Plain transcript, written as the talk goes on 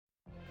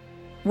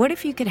What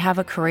if you could have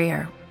a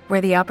career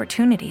where the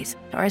opportunities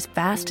are as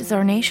vast as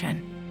our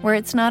nation, where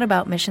it's not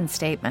about mission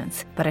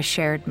statements, but a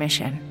shared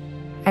mission?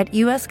 At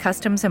U.S.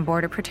 Customs and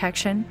Border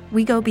Protection,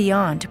 we go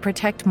beyond to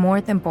protect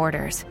more than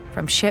borders.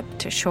 From ship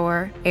to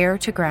shore, air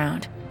to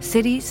ground,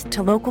 cities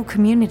to local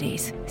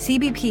communities,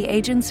 CBP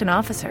agents and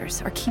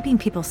officers are keeping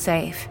people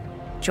safe.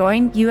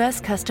 Join U.S.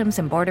 Customs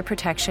and Border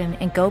Protection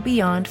and go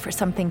beyond for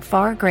something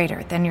far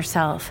greater than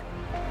yourself.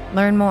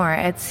 Learn more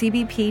at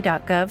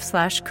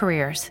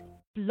cbp.gov/careers.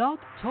 Blog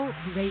Talk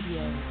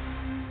Radio.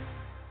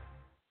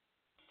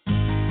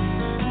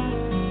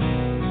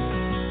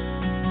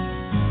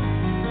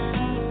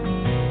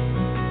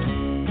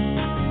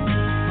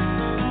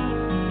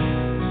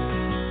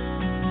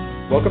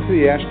 Welcome to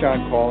the Ask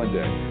John Call-In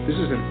Day. This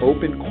is an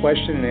open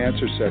question and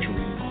answer session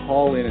where you can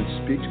call in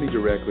and speak to me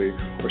directly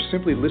or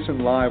simply listen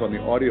live on the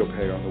audio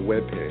player on the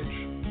web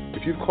page.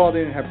 If you've called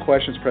in and have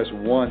questions, press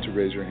 1 to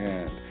raise your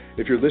hand.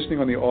 If you're listening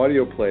on the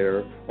audio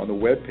player on the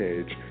web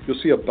page, you'll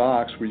see a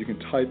box where you can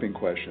type in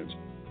questions.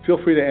 Feel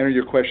free to enter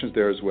your questions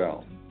there as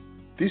well.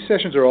 These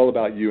sessions are all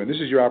about you, and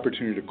this is your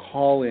opportunity to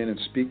call in and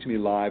speak to me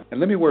live, and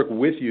let me work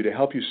with you to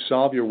help you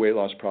solve your weight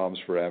loss problems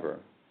forever.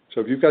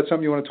 So if you've got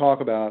something you want to talk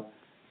about,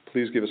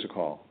 please give us a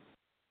call.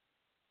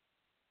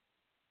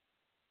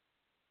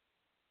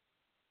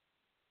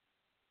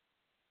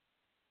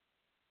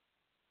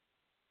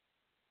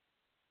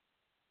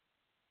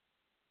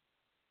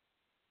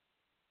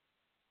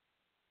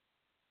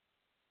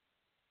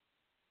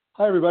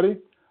 Hi, everybody.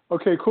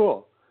 Okay,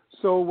 cool.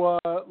 So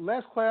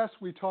last class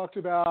we talked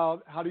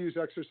about how to use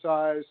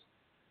exercise,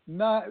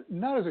 not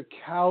as a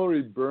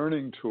calorie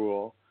burning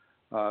tool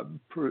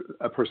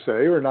per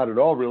se, or not at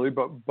all really,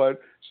 but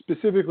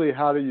specifically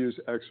how to use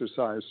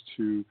exercise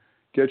to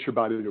get your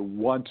body to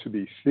want to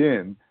be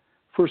thin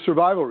for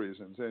survival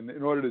reasons. And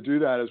in order to do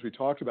that, as we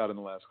talked about in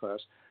the last class,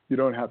 you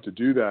don't have to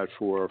do that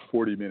for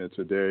 40 minutes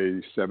a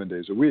day, 7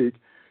 days a week.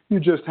 You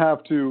just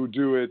have to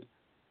do it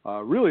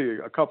really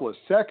a couple of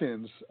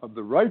seconds of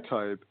the right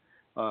type,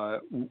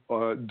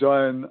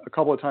 done a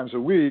couple of times a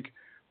week,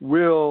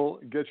 will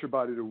get your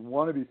body to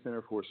want to be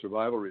thinner for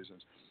survival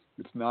reasons.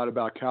 It's not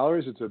about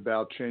calories. It's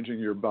about changing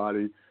your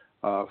body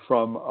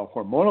from a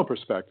hormonal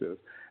perspective.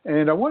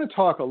 And I want to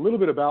talk a little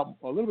bit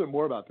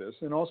more about this.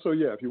 And also,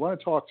 if you want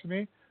to talk to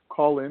me,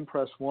 call in,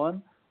 press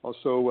 1.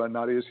 Also,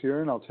 Nadia's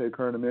here, and I'll take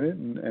her in a minute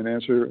and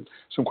answer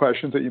some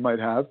questions that you might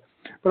have.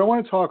 But I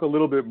want to talk a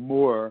little bit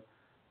more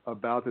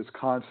about this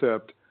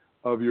concept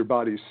of your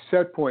body's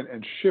set point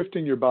and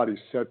shifting your body's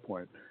set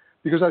point.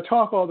 Because I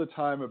talk all the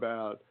time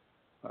about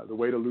the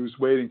way to lose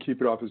weight and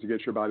keep it off is to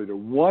get your body to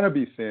want to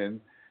be thin.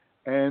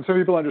 And some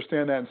people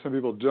understand that and some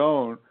people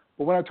don't.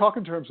 But when I talk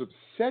in terms of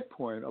set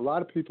point, a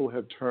lot of people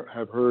have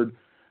heard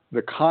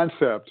the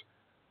concept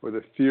or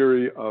the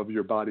theory of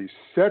your body's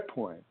set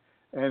point.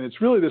 And it's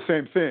really the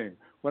same thing.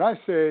 When I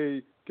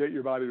say get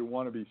your body to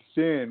want to be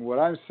thin, what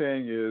I'm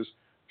saying is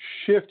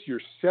shift your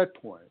set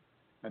point.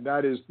 And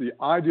that is the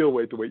ideal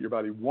weight, the weight your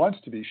body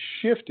wants to be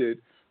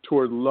shifted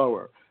toward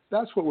lower.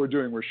 That's what we're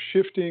doing. We're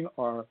shifting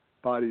our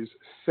body's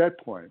set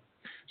point.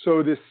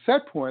 So this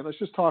set point, let's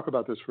just talk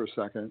about this for a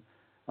second,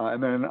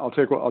 and then I'll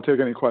take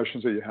any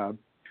questions that you have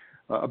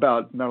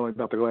about not only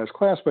about the last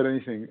class, but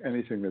anything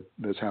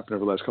that's happened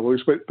over the last couple of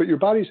weeks. But your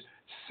body's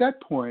set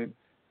point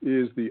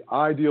is the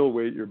ideal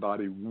weight your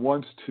body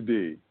wants to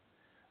be.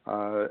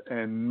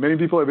 And many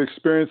people have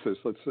experienced this.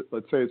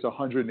 Let's say it's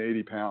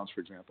 180 pounds,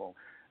 for example.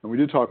 And we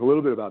did talk a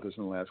little bit about this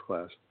in the last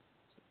class.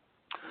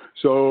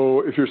 So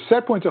if your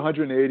set point's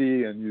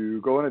 180 and you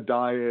go on a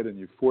diet and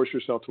you force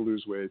yourself to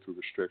lose weight through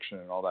restriction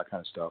and all that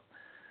kind of stuff,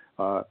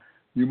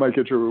 you might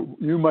get your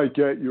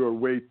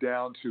weight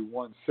down to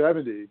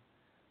 170,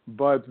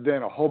 but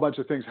then a whole bunch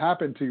of things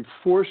happen to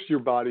force your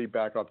body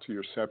back up to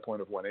your set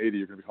point of 180.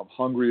 You're going to become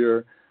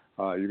hungrier.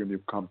 You're going to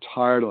become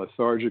tired and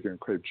lethargic. You're going to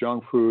crave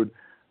junk food.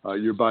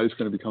 Your body's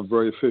going to become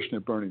very efficient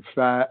at burning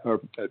fat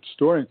or at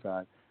storing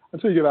fat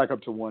until you get back up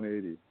to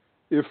 180.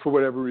 If for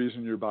whatever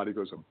reason your body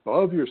goes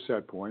above your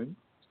set point,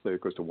 say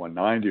it goes to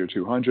 190 or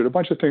 200, a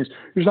bunch of things,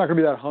 you're just not going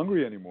to be that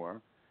hungry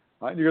anymore,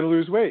 and you're going to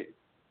lose weight.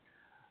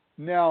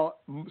 Now,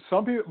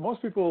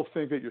 most people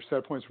think that your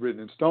set point's written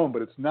in stone,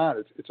 but it's not.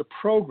 It's a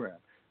program.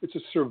 It's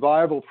a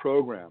survival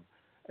program,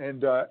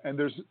 and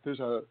there's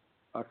a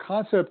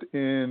concept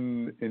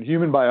in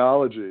human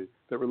biology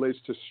that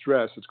relates to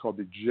stress. It's called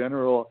the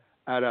general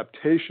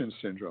adaptation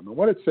syndrome, and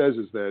what it says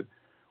is that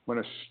when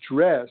a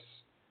stress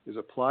is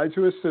applied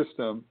to a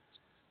system,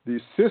 the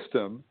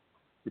system,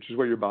 which is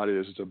what your body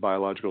is, it's a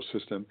biological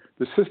system,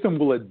 the system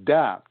will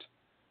adapt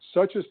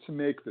such as to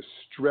make the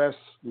stress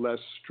less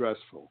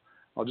stressful.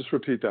 I'll just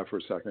repeat that for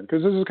a second,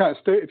 because this is kind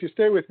of, if you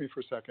stay with me for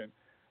a second,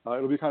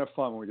 it'll be kind of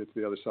fun when we get to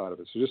the other side of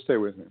it, so just stay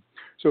with me.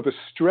 So if a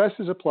stress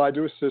is applied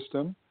to a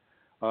system,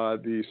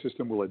 the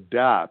system will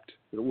adapt.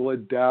 It will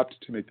adapt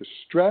to make the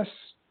stress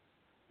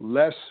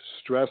less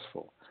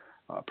stressful.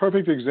 A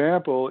perfect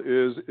example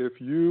is if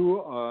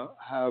you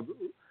have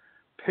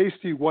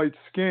pasty white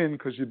skin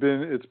because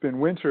it's been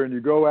winter and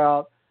you go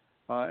out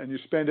and you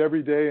spend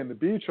every day in the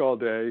beach all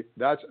day,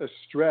 that's a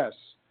stress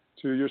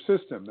to your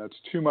system. That's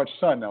too much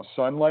sun. Now,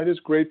 sunlight is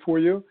great for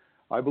you.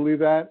 I believe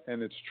that,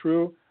 and it's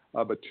true.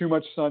 But too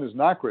much sun is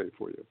not great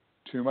for you.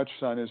 Too much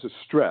sun is a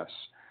stress.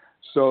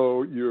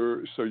 So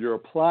you're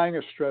applying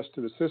a stress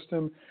to the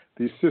system.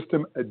 The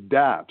system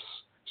adapts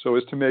so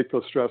as to make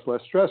the stress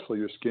less stressful.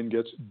 Your skin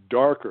gets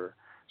darker,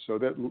 so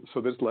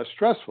that's less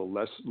stressful.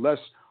 Less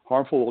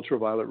harmful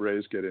ultraviolet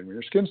rays get in when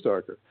your skin's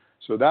darker.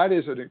 So that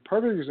is a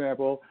perfect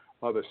example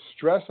of a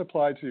stress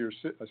applied to your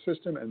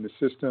system and the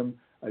system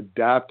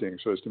adapting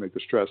so as to make the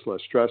stress less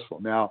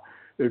stressful. Now,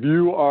 if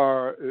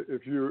your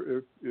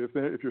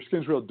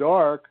skin's real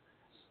dark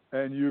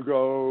and you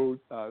go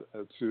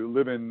to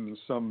live in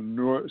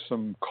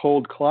some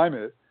cold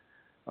climate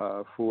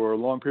for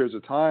long periods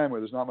of time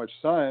where there's not much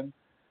sun,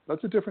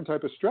 that's a different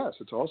type of stress.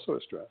 It's also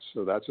a stress.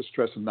 So that's a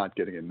stress of not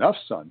getting enough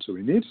sun. So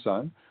we need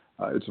sun.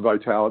 It's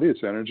vitality.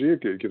 It's energy.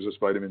 It gives us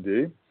vitamin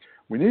D.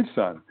 We need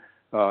sun.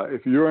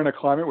 If you're in a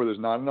climate where there's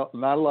not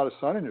a lot of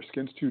sun and your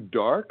skin's too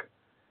dark,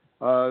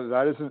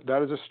 that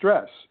is a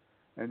stress.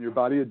 And your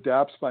body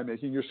adapts by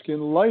making your skin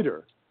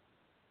lighter.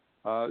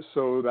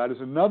 So that is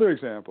another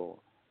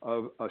example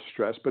of a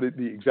stress, but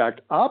the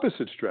exact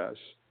opposite stress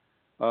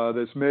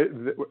that's made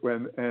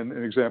and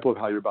an example of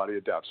how your body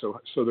adapts. So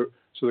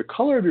the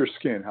color of your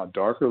skin, how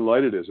dark or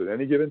light it is at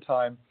any given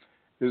time,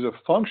 is a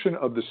function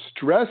of the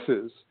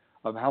stresses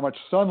of how much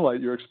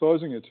sunlight you're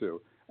exposing it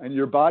to. And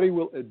your body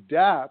will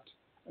adapt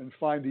and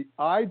find the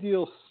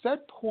ideal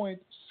set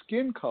point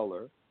skin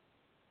color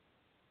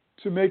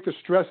to make the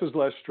stresses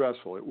less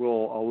stressful. It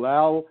will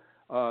allow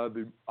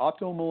the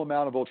optimal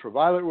amount of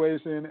ultraviolet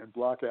rays in and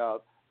block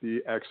out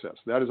the excess.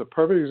 That is a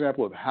perfect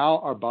example of how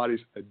our bodies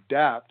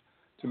adapt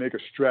to make a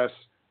stress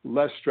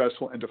less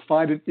stressful and to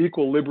find an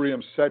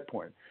equilibrium set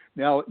point.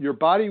 Now, your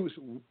body's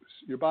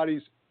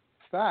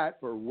fat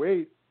or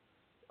weight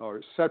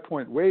or set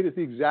point weight is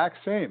the exact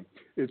same.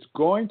 It's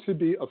going to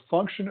be a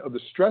function of the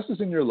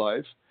stresses in your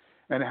life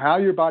and how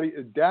your body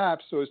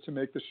adapts so as to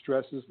make the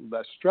stresses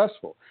less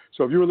stressful.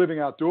 So if you were living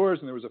outdoors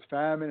and there was a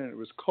famine and it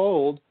was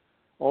cold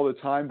all the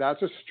time,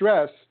 that's a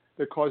stress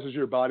that causes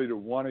your body to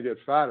want to get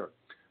fatter.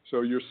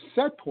 So your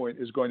set point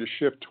is going to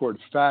shift toward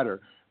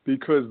fatter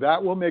because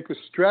that will make the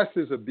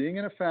stresses of being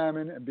in a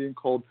famine and being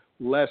cold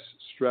less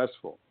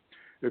stressful.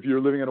 If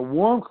you're living in a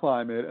warm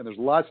climate and there's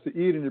lots to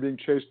eat and you're being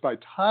chased by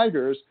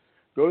tigers,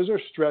 those are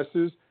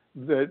stresses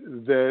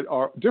that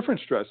are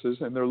different stresses,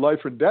 and they're life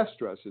or death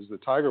stresses. The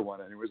tiger one,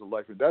 anyway, is a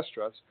life or death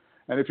stress.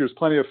 And if there's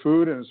plenty of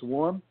food and it's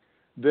warm,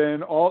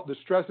 then all the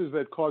stresses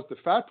that cause the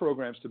fat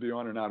programs to be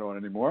on are not on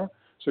anymore.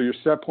 So your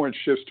set point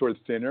shifts toward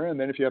thinner. And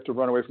then if you have to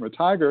run away from a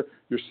tiger,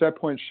 your set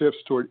point shifts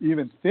toward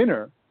even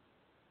thinner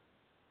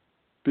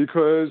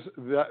because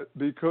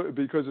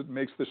it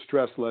makes the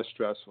stress less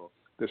stressful.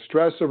 The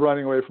stress of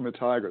running away from a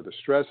tiger, the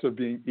stress of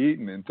being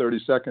eaten in 30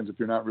 seconds if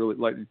you're not really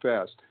lightning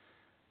fast,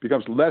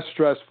 becomes less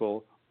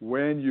stressful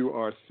when you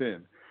are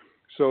thin.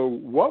 So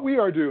what we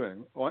are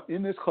doing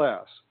in this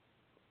class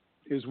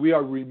is we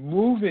are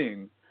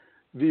removing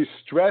these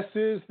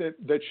stresses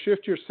that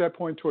shift your set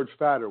point towards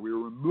fatter. We are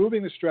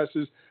removing the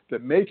stresses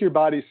that make your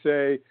body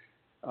say,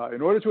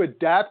 in order to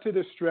adapt to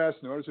this stress,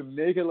 in order to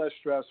make it less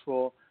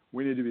stressful,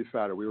 we need to be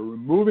fatter. We are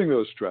removing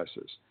those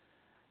stresses.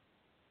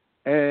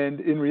 And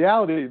in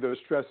reality, those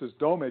stresses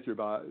don't make your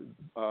body,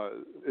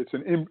 it's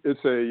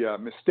a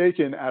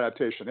mistaken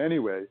adaptation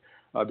anyway,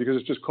 because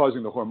it's just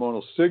causing the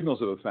hormonal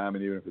signals of a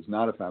famine, even if it's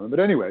not a famine. But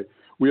anyway,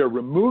 we are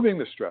removing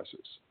the stresses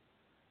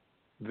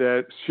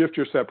that shift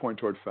your set point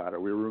toward fatter.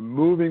 We're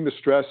removing the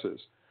stresses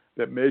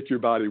that make your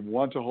body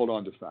want to hold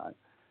on to fat.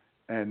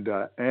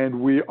 And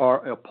we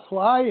are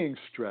applying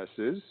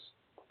stresses,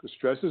 because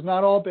stress is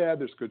not all bad.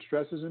 There's good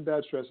stresses and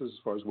bad stresses as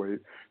far as weight.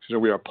 So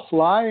we are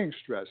applying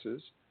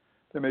stresses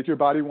that make your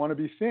body want to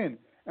be thin.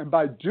 And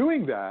by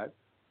doing that,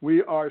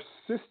 we are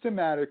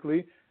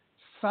systematically,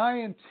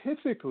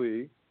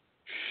 scientifically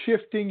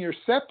shifting your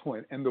set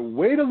point. And the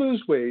way to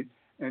lose weight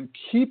and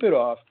keep it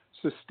off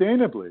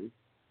sustainably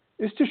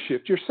is to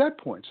shift your set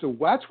point. So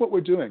that's what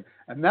we're doing.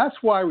 And that's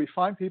why we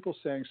find people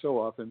saying so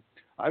often,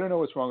 I don't know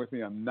what's wrong with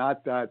me. I'm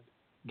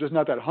just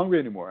not that hungry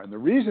anymore. And the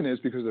reason is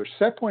because their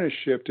set point is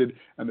shifted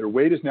and their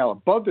weight is now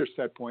above their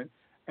set point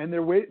and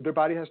their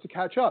body has to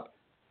catch up.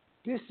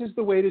 This is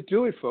the way to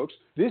do it, folks.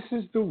 This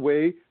is the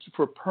way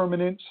for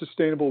permanent,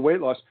 sustainable weight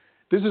loss.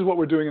 This is what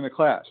we're doing in the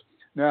class.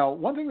 Now,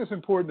 one thing that's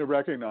important to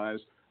recognize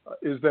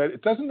is that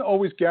it doesn't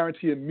always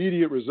guarantee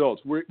immediate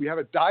results. We have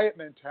a diet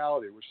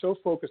mentality. We're so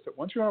focused that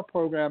once you're on a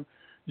program,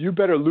 you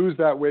better lose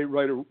that weight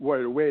right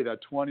away,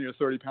 that 20 or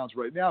 30 pounds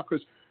right now,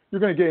 because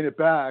you're going to gain it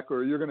back,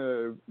 or your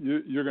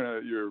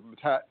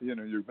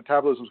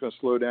metabolism is going to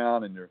slow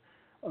down, and you're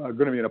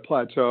going to be in a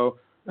plateau.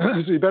 So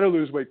you better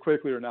lose weight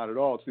quickly or not at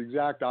all. It's the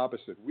exact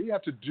opposite. We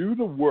have to do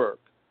the work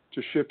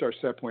to shift our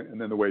set point, and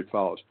then the weight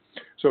follows.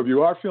 So if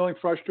you are feeling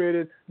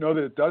frustrated, know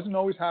that it doesn't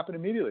always happen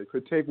immediately. It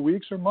could take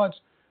weeks or months,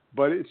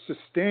 but it's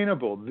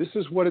sustainable. This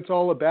is what it's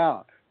all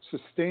about,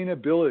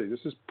 sustainability.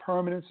 This is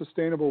permanent,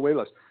 sustainable weight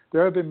loss.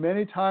 There have been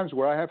many times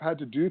where I have had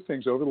to do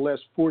things over the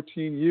last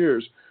 14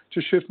 years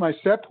to shift my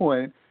set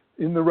point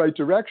in the right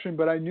direction,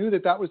 but I knew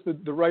that that was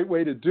the right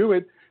way to do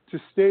it, to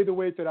stay the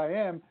weight that I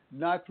am,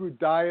 not through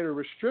diet or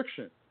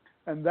restriction.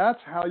 And that's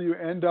how you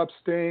end up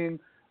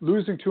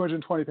losing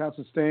 220 pounds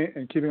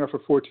and keeping up for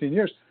 14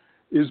 years,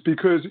 is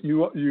because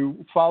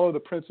you follow the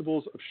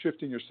principles of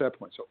shifting your set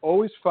point. So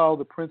always follow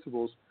the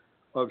principles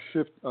of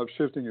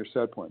shifting your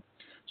set point.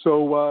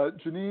 So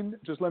Janine,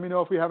 just let me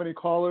know if we have any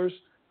callers.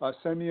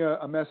 Send me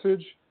a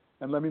message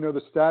and let me know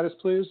the status,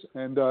 please.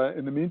 And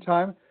in the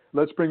meantime,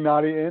 let's bring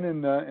Nadia in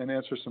and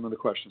answer some of the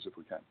questions if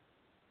we can.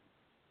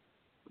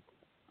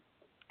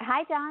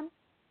 Hi, John.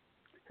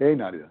 Hey,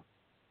 Nadia.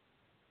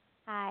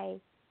 Hi.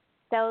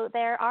 So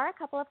there are a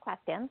couple of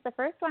questions. The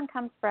first one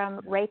comes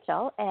from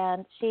Rachel,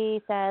 and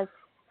she says,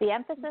 the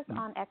emphasis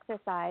on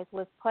exercise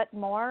was put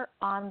more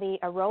on the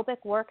aerobic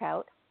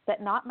workout,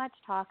 but not much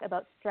talk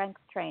about strength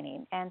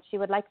training, and she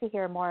would like to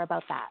hear more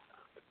about that.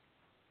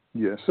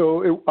 Yeah,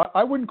 so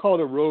I wouldn't call it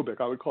aerobic.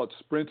 I would call it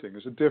sprinting.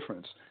 There's a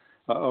difference.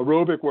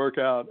 Aerobic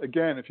workout,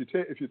 again, if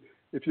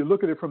you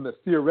look at it from the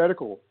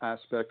theoretical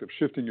aspect of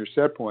shifting your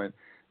set point,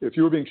 if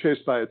you were being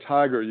chased by a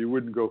tiger, you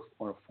wouldn't go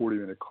on a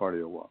 40-minute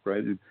cardio walk,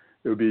 right? It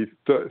would be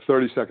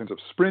 30 seconds of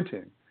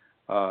sprinting,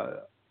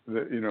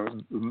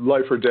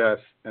 life or death,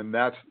 and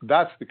that's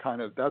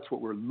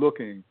what we're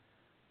looking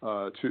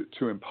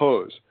to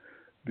impose.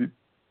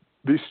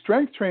 The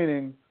strength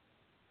training,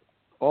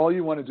 all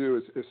you want to do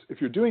is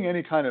if you're doing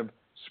any kind of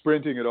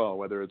sprinting at all,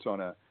 whether it's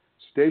on a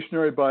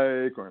stationary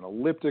bike or an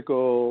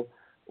elliptical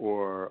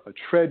or a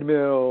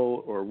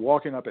treadmill or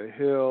walking up a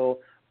hill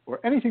or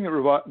anything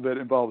that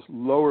involves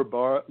lower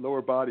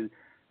body,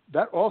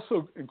 that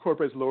also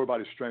incorporates lower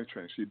body strength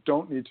training. So you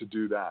don't need to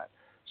do that.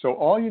 So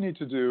all you need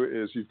to do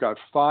is you've got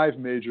 5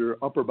 major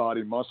upper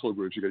body muscle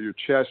groups. You've got your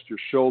chest, your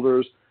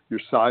shoulders, your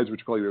sides,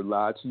 which you call your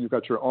lats, and you've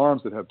got your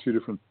arms that have 2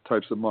 different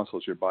types of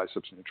muscles, your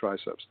biceps and your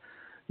triceps.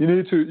 You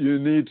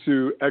need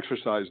to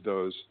exercise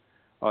those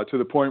to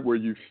the point where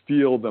you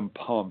feel them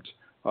pumped,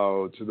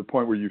 to the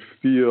point where you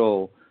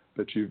feel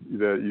that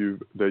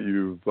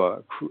you've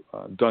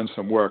done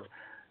some work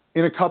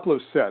in a couple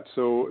of sets.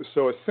 So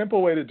a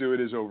simple way to do it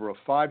is over a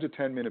 5 to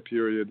 10 minute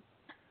period.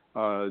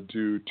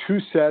 Do 2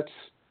 sets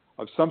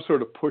of some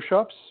sort of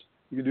push-ups.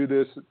 You can do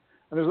this,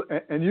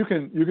 and you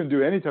can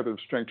do any type of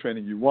strength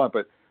training you want.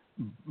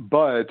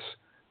 But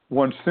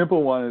one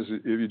simple one is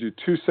if you do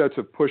 2 sets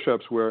of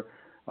push-ups, where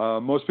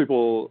most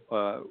people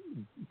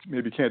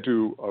maybe can't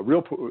do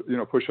real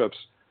push-ups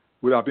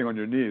without being on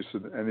your knees.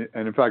 And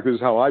in fact, this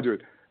is how I do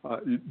it.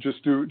 You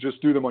just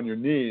do them on your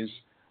knees.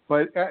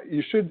 But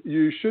you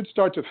should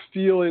start to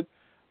feel it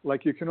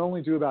like you can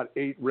only do about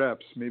 8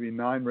 reps, maybe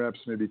 9 reps,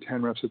 maybe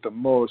 10 reps at the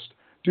most.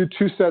 Do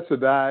 2 sets of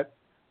that,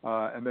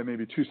 and then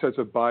maybe 2 sets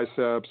of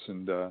biceps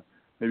and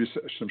maybe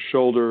some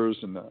shoulders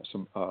and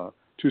some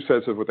 2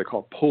 sets of what they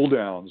call pull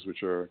downs,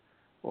 which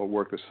will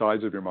work the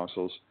sides of your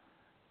muscles.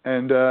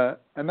 And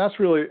that's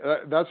really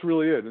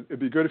it. It'd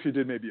be good if you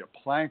did maybe a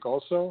plank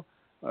also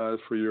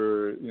for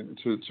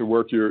to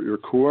work your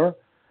core.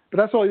 But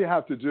that's all you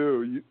have to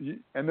do.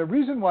 And the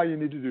reason why you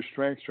need to do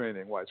strength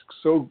training, why it's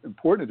so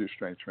important to do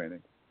strength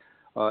training,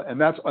 and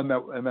that's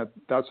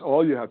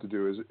all you have to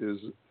do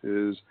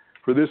is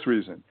for this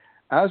reason.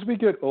 As we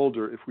get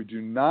older, if we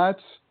do not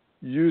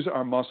use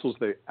our muscles,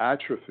 they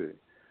atrophy.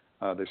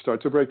 They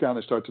start to break down.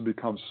 They start to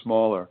become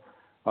smaller.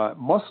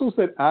 Muscles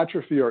that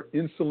atrophy are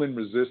insulin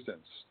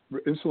resistant.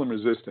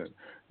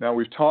 Now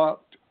we've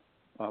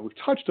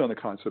touched on the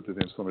concept of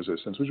insulin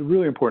resistance, which is a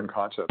really important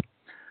concept.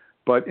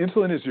 But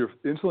insulin is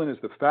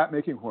the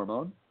fat-making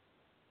hormone,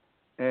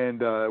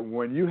 and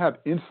when you have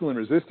insulin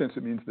resistance,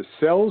 it means the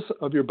cells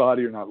of your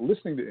body are not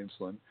listening to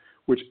insulin,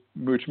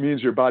 which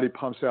means your body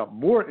pumps out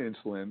more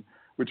insulin,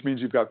 which means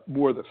you've got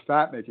more of the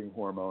fat-making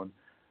hormone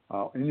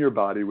in your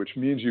body, which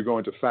means you go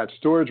into fat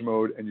storage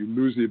mode and you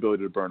lose the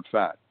ability to burn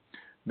fat.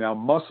 Now,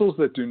 muscles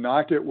that do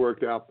not get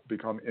worked out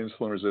become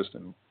insulin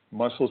resistant.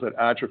 Muscles that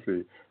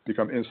atrophy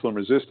become insulin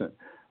resistant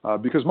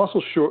because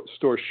muscles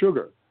store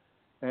sugar.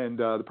 And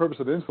the purpose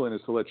of insulin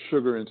is to let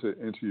sugar into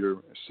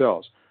your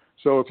cells.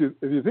 So if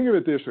you think of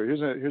it this way,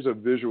 here's a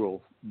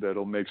visual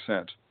that'll make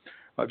sense.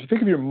 If you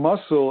think of your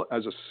muscle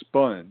as a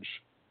sponge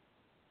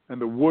and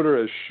the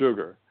water as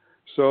sugar,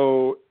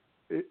 so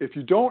if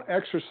you don't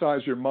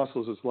exercise your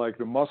muscles, it's like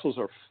the muscles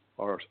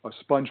are a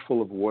sponge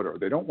full of water.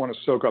 They don't want to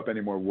soak up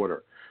any more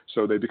water,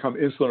 so they become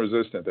insulin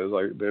resistant.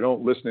 They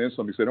don't listen to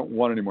insulin because they don't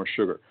want any more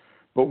sugar.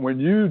 But when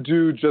you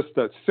do just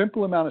that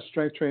simple amount of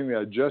strength training that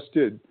I just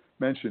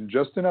mentioned,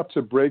 just enough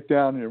to break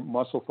down your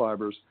muscle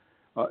fibers,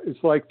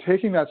 it's like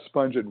taking that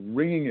sponge and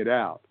wringing it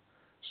out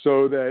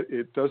so that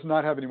it does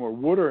not have any more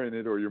water in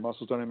it, or your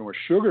muscles don't have any more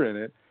sugar in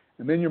it,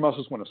 and then your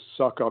muscles want to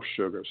suck up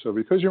sugar. So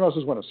because your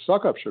muscles want to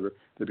suck up sugar,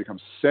 they become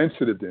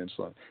sensitive to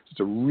insulin. It's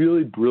a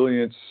really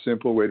brilliant,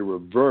 simple way to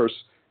reverse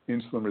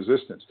insulin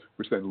resistance,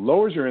 which then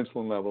lowers your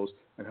insulin levels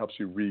and helps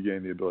you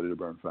regain the ability to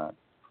burn fat.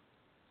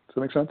 Does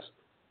that make sense?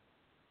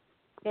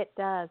 It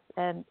does,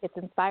 and it's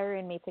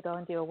inspiring me to go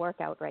and do a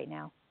workout right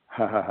now.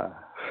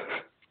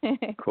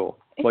 Cool.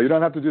 Well, you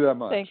don't have to do that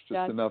much. Thanks, just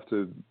John. enough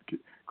to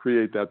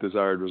create that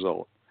desired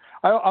result.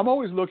 I'm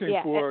always looking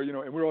Yeah. for,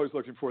 and we're always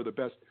looking for the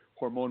best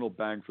hormonal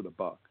bang for the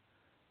buck.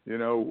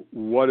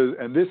 What is,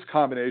 and this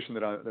combination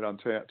that I'm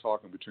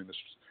talking between the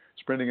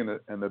sprinting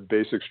and the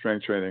basic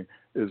strength training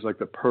is like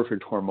the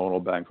perfect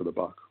hormonal bang for the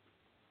buck.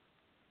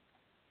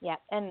 Yeah,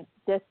 and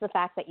just the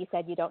fact that you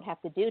said you don't have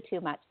to do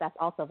too much, that's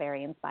also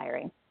very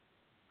inspiring.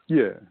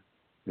 Yeah.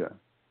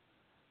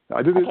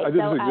 I did this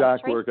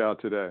exact Tracy,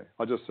 workout today.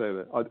 I'll just say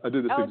that. I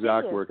did this Oh,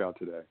 exact workout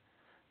today.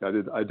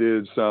 I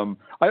did some,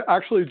 I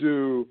actually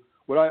do,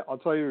 I'll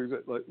tell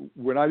you, like,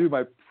 when I do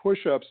my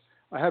push-ups,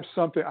 I have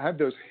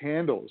those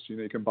handles,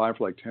 you can buy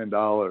for like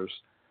 $10.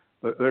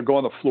 They go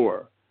on the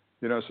floor,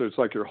 so it's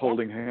like you're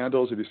holding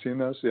handles. Have you seen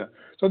those? Yeah.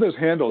 So those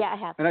handles. Yeah, I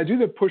have. And I do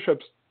the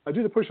push-ups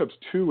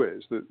two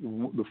ways.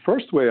 The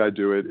first way I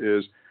do it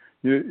is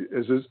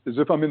as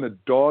if I'm in the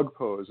dog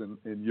pose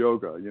in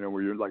yoga,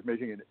 where you're like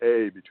making an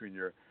A between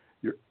your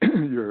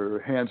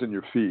hands and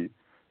your feet.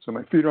 So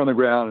my feet are on the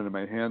ground and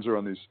my hands are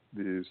on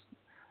these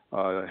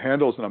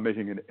handles, and I'm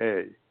making an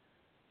A.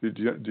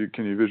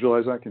 Can you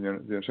visualize that? Do you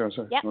understand what I'm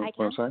saying? Yeah, I can.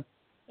 What I'm saying?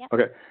 Yep.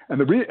 Okay.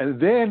 And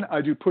then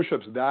I do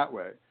push-ups that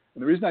way.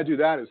 And the reason I do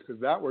that is because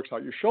that works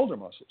out your shoulder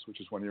muscles, which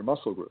is one of your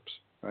muscle groups,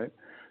 right?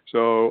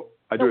 So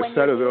I do a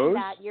set of those.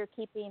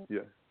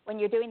 When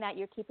you're doing that,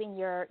 you're keeping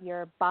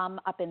your bum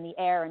up in the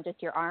air and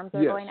just your arms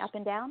are going up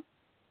and down?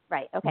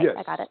 Right. Okay. Yes.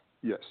 I got it.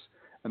 Yes.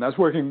 And that's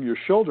working your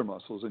shoulder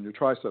muscles and your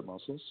tricep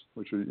muscles,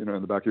 which are,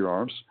 in the back of your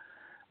arms.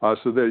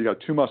 So there you got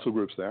two muscle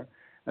groups there.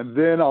 And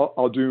then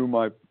I'll do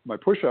my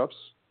push-ups,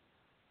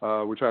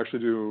 which I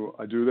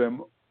do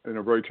them in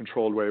a very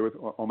controlled way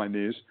on my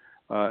knees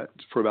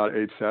for about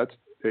 8 sets,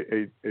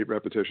 eight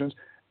repetitions.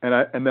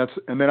 And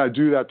then I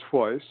do that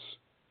twice.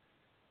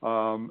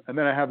 And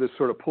then I have this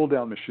sort of pull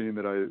down machine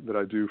that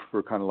I do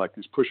for kind of like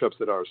these push-ups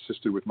that are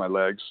assisted with my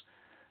legs,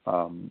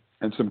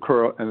 and some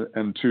curl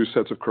and 2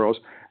 sets of curls.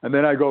 And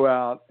then I go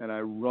out and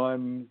I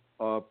run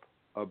up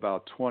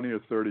about 20 or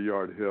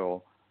 30-yard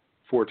hill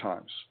 4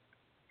 times,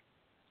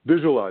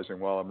 visualizing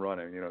while I'm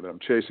running, that I'm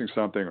chasing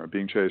something or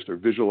being chased, or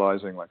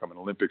visualizing like I'm an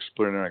Olympic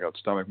sprinter and I got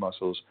stomach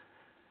muscles.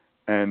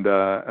 And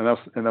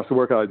that's the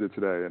workout I did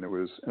today. And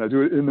I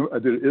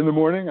did it in the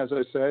morning, as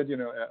I said,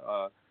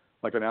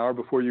 like an hour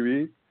before you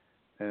eat.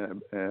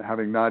 And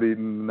having not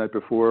eaten the night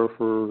before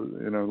for,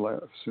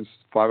 since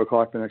 5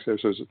 o'clock the next day.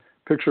 So it's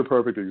picture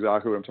perfect,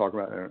 exactly what I'm talking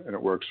about, and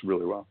it works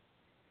really well.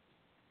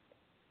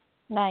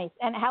 Nice.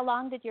 And how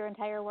long did your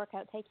entire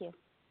workout take you?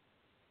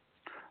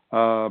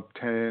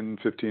 10,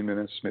 15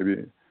 minutes,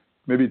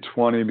 maybe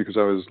 20 because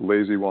I was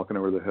lazy walking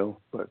over the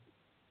hill, but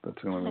that's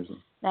the only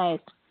reason. Nice.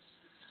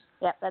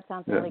 Yep, that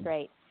sounds really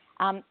great.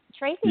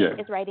 Tracy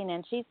is writing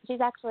in.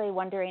 She's actually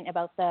wondering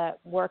about the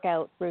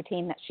workout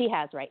routine that she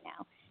has right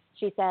now.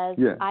 She says,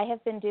 I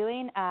have been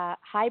doing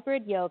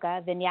hybrid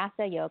yoga,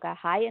 vinyasa yoga,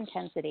 high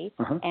intensity,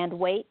 and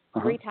weight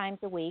 3 times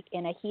a week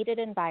in a heated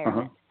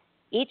environment.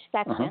 Each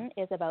section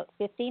is about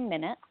 15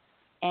 minutes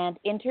and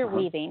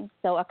interweaving,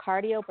 so a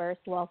cardio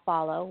burst will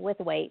follow with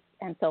weights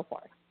and so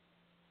forth.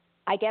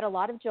 I get a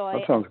lot of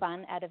joy and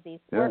fun out of these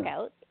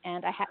workouts,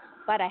 and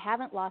but I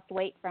haven't lost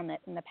weight from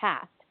it in the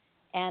past.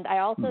 And I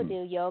also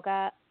do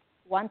yoga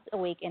once a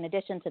week in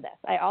addition to this.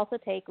 I also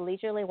take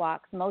leisurely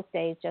walks most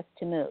days just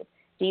to move.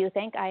 Do you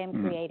think I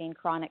am creating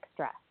chronic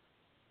stress?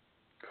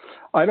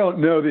 I don't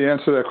know the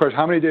answer to that question.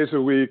 How many days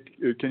a week?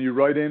 Can you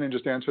write in and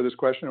just answer this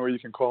question, or you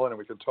can call in and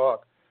we can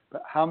talk?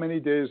 But how many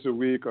days a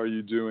week are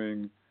you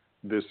doing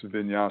this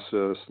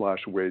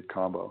vinyasa/weight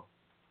combo?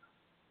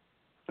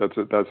 That's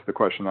the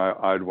question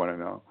I'd want to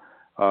know.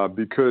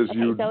 Because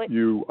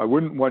I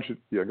wouldn't want you.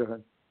 Yeah, go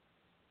ahead.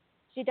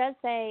 She does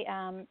say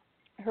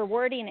her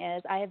wording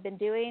is, I have been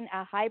doing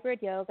a hybrid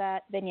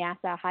yoga,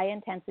 vinyasa, high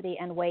intensity,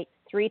 and weights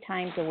 3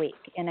 times a week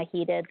in a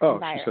heated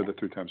environment. She said that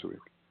 3 times a week.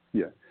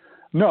 Yeah.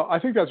 No, I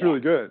think that's really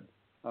good.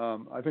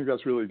 I think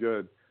that's really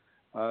good.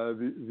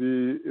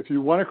 If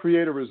you want to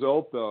create a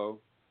result, though,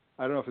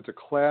 I don't know if it's a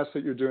class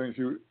that you're doing.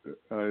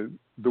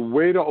 The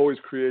way to always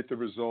create the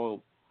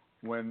result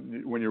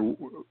when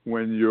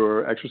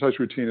your exercise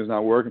routine is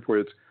not working for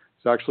you,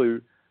 it's actually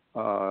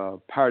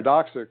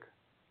paradoxic,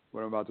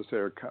 what I'm about to say,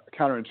 or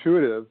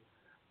counterintuitive.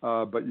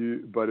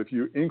 But if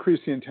you increase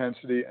the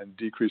intensity and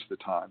decrease the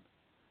time,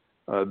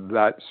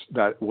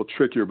 that will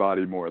trick your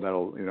body more.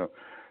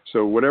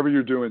 So whatever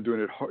you're doing, do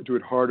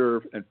it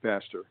harder and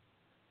faster,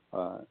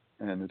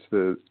 and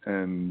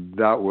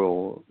that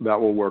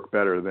will work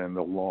better than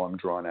the long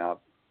drawn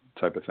out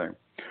type of thing.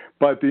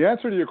 But the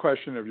answer to your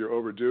question of you're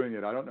overdoing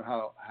it, I don't know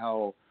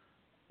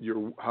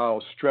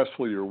how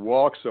stressful your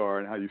walks are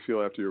and how you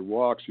feel after your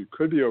walks. You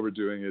could be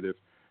overdoing it if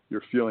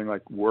you're feeling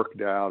like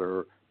worked out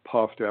or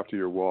puffed after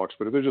your walks,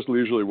 but if they're just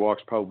leisurely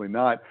walks, probably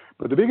not.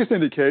 But the biggest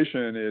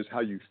indication is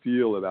how you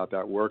feel about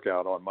that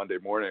workout on Monday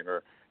morning,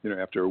 or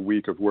after a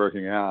week of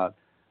working out.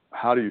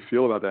 How do you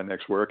feel about that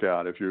next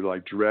workout? If you're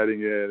like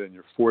dreading it and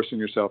you're forcing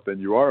yourself, then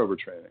you are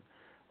overtraining.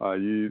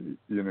 You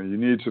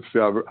need to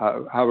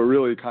have a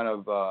really kind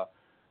of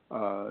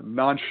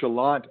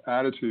nonchalant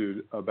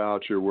attitude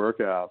about your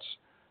workouts,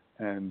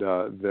 and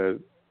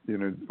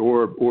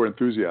or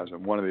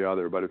enthusiasm, one or the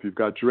other. But if you've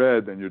got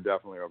dread, then you're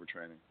definitely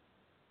overtraining.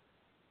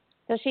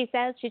 So she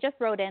says, she just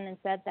wrote in and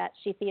said that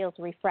she feels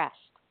refreshed.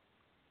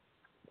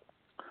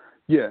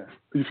 Yeah,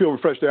 you feel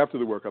refreshed after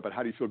the workout, but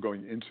how do you feel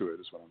going into it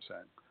is what I'm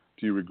saying.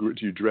 Do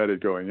you dread it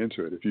going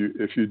into it?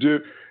 If you do,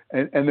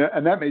 and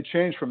that may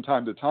change from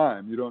time to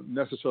time. You don't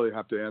necessarily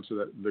have to answer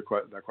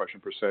that question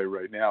per se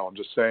right now. I'm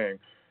just saying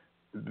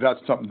that's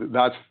something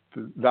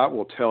that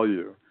will tell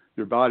you.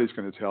 Your body's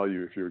going to tell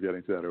you if you're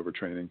getting to that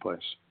overtraining place.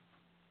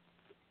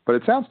 But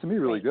it sounds to me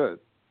really good.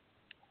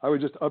 I would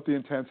just up the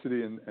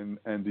intensity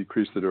and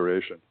decrease the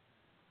duration.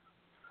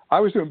 I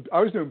was doing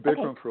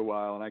Bikram for a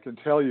while, and I can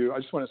tell you. I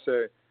just want to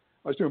say,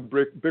 I was doing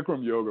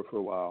Bikram yoga for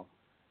a while,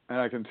 and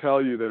I can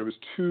tell you that it was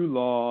too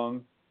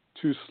long,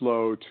 too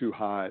slow, too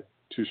hot,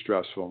 too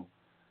stressful,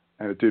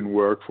 and it didn't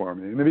work for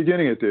me. In the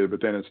beginning it did,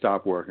 but then it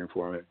stopped working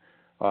for me.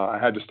 I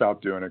had to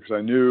stop doing it because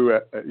I knew,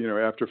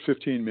 after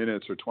 15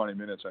 minutes or 20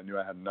 minutes, I knew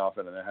I had enough,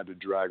 and then I had to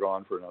drag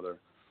on for another,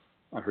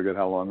 I forget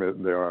how long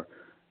they are,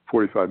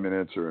 45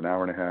 minutes or an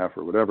hour and a half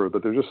or whatever,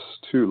 but they're just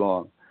too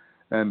long.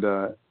 And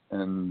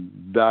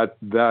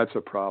that's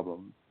a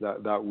problem.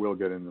 That will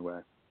get in the way.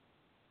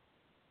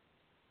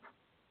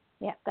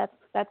 Yeah,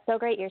 that's so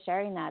great you're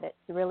sharing that. It's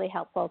really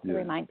helpful to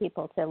remind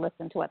people to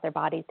listen to what their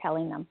body's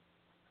telling them.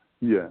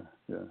 Yeah.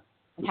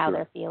 And how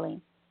they're feeling.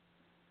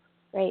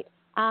 Great.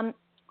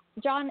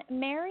 John,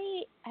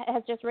 Mary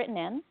has just written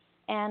in,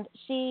 and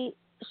she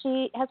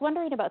has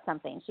wondering about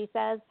something. She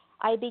says,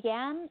 I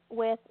began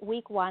with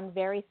week 1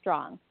 very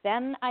strong.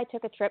 Then I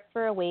took a trip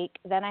for a week.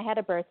 Then I had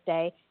a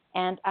birthday,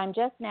 and I'm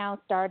just now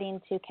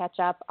starting to catch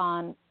up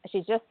on,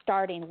 she's just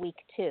starting week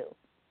 2.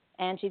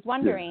 And she's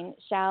wondering,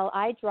 shall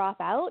I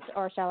drop out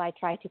or shall I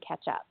try to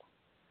catch up?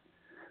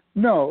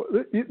 No,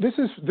 this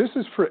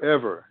is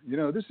forever.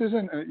 This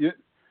isn't, you're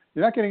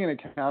not getting an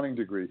accounting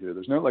degree here.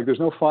 There's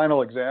no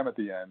final exam at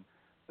the end.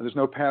 There's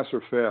no pass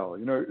or fail.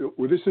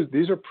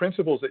 These are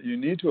principles that you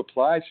need to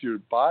apply to your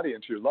body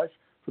and to your life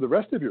for the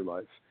rest of your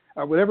life,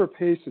 at whatever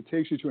pace it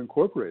takes you to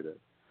incorporate it.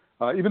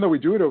 Even though we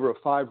do it over a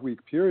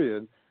 5-week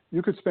period,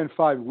 you could spend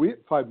 5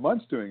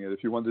 months doing it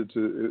if you wanted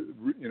to,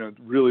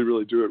 really,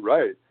 really do it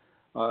right.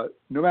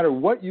 No matter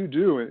what you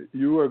do,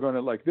 you are going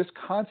to, this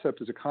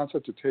concept is a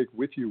concept to take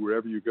with you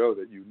wherever you go,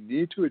 that you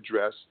need to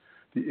address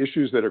the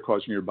issues that are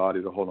causing your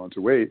body to hold on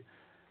to weight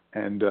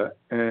and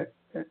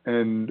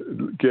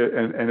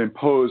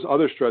impose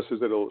other stresses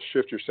that will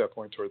shift your set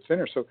point towards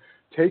thinner. So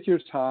take your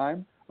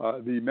time.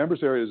 The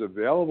members area is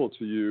available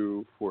to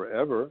you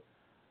forever.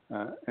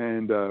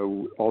 And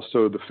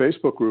also the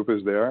Facebook group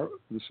is there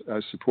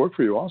as support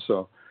for you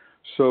also.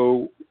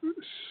 So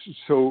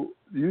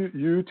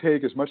you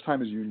take as much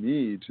time as you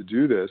need to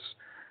do this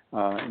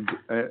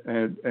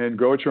and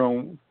go at your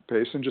own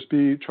pace and just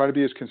try to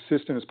be as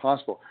consistent as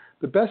possible.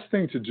 The best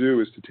thing to do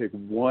is to take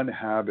one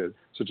habit,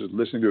 such as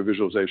listening to a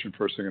visualization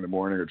first thing in the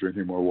morning or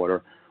drinking more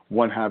water,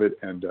 one habit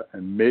and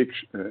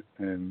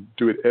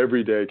do it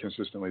every day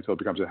consistently until it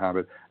becomes a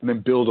habit, and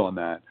then build on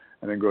that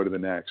and then go to the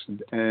next.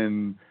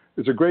 And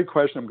it's a great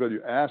question. I'm glad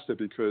you asked it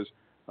because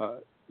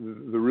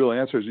the real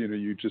answer is,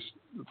 you just,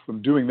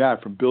 from doing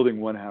that, from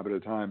building one habit at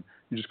a time,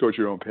 you just go at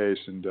your own pace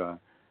and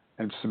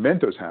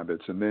cement those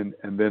habits, and then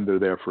they're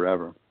there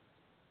forever.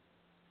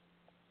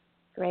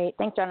 Great.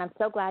 Thanks, John. I'm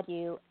so glad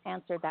you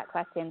answered that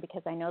question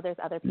because I know there's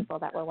other people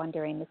that were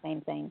wondering the same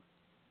thing.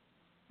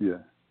 Yeah.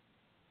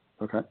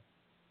 Okay.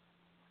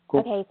 Cool.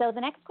 Okay, so the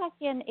next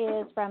question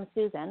is from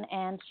Susan,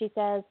 and she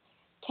says,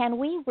 can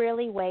we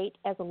really wait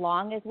as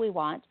long as we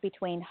want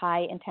between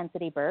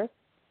high-intensity bursts?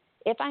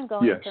 If I'm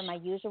going for my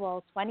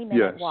usual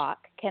 20-minute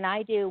walk, can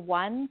I do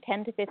one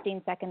 10 to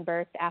 15-second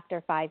burst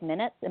after 5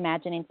 minutes,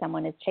 imagining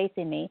someone is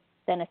chasing me,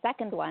 then a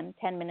second one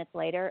 10 minutes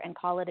later and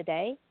call it a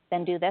day,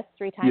 then do this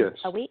 3 times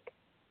a week?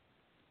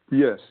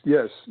 Yes.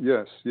 The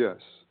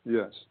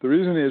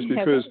reason is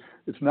because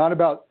it's not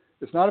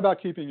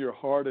about keeping your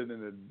heart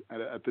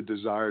at the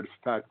desired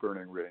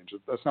fat-burning range.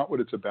 That's not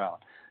what it's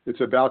about. It's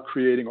about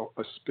creating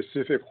a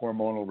specific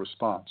hormonal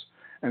response.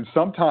 And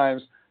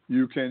sometimes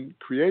you can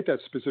create that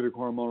specific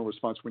hormonal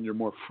response when you're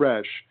more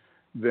fresh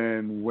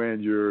than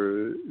when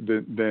you're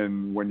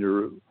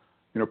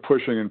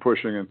pushing and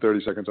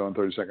 30 seconds on,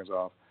 30 seconds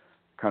off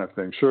kind of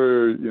thing.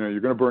 Sure, you're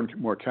going to burn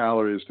more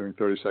calories doing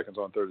 30 seconds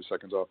on, 30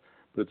 seconds off,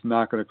 but it's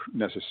not going to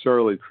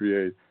necessarily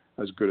create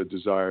as good a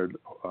desired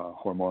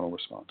hormonal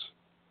response.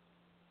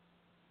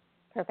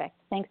 Perfect.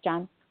 Thanks,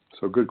 John.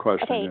 So good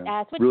question.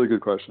 Okay, really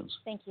good questions.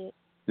 Thank you.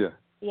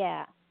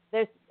 Yeah.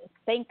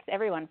 Thanks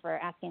everyone for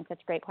asking such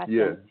great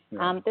questions.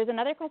 There's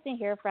another question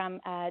here from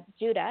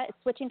Judah. It's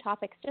switching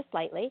topics just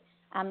slightly.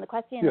 The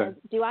question is,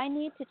 do I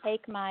need to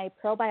take my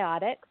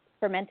probiotics,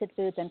 fermented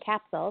foods, and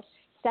capsules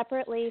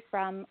separately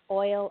from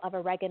oil of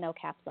oregano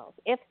capsules?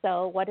 If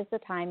so, what is the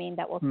timing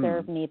that will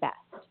serve me best?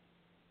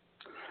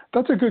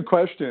 That's a good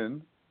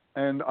question,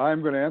 and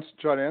I'm going to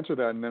try to answer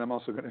that, and then I'm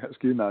also going to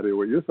ask you, Nadia,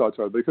 what your thoughts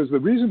are, because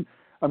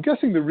I'm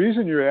guessing the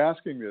reason you're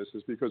asking this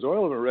is because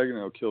oil of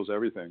oregano kills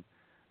everything.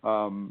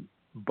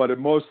 But and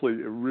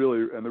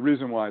the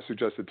reason why I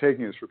suggested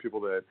taking this for people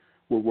that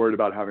we're worried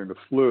about having the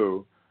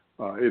flu,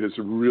 it is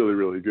really,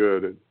 really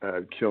good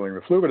at killing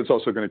the flu, but it's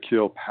also going to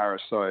kill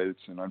parasites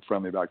and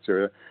unfriendly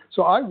bacteria.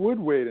 So I would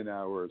wait an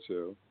hour or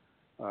two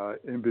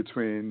in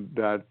between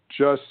that,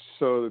 just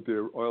so that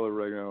the oil of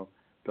oregano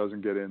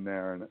doesn't get in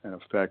there and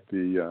affect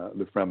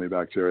the friendly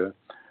bacteria.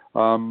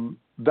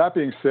 That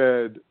being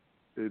said,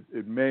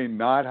 it may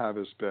not have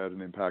as bad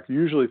an impact.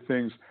 Usually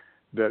things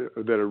that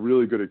are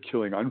really good at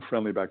killing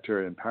unfriendly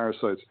bacteria and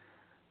parasites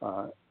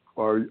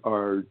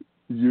are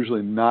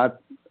usually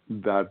not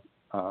that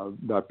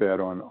bad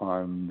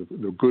on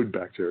the good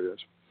bacteria.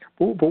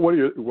 But what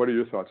are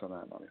your thoughts on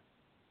that, Nadia?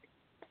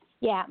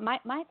 Yeah,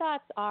 my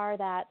thoughts are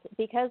that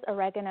because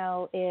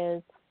oregano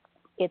is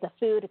a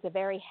food, it's a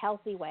very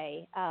healthy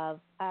way of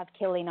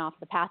killing off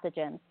the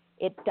pathogens.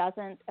 It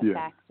doesn't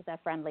affect the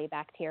friendly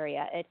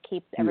bacteria. It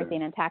keeps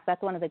everything intact.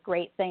 That's one of the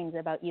great things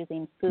about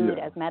using food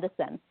as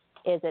medicine,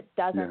 is it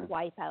doesn't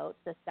wipe out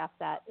the stuff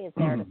that is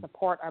there to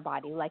support our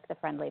body, like the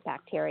friendly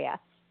bacteria.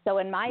 So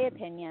in my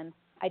opinion,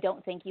 I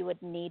don't think you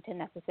would need to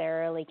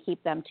necessarily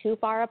keep them too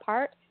far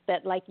apart,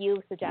 but like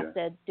you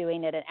suggested,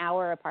 doing it an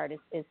hour apart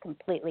is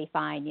completely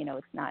fine. You know,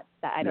 it's not,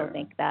 I don't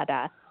think that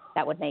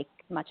that would make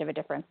much of a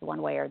difference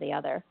one way or the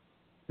other.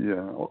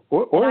 Yeah,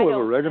 oil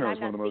of oregano is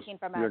one of the most.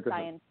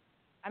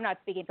 I'm not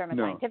speaking from a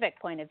scientific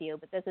point of view,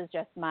 but this is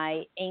just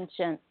my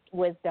ancient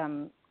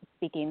wisdom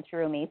speaking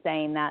through me,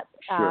 saying that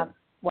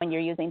when you're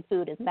using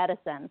food as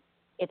medicine,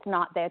 it's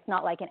not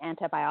like an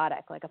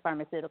antibiotic, like a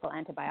pharmaceutical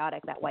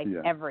antibiotic that wipes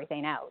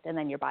everything out and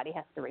then your body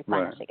has to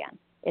replenish again.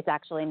 It's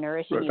actually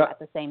nourishing you at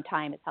the same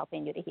time it's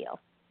helping you to heal.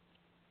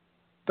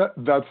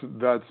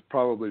 That's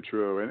probably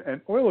true.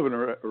 And oil of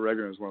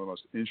oregano is one of the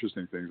most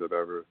interesting things I've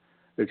ever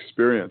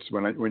experienced.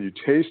 When you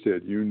taste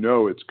it, you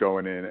know it's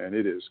going in and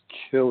it is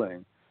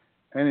killing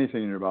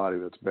anything in your body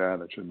that's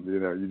bad that shouldn't be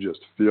there. You just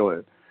feel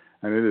it,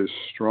 and it is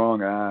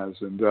strong as.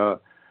 And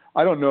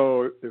I don't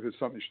know if it's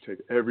something you should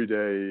take every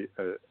day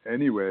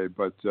anyway,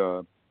 but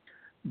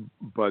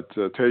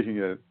taking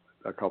it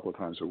a couple of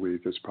times a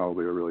week is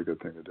probably a really good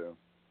thing to do.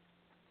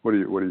 What do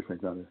you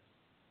think, Nadia?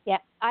 Yeah,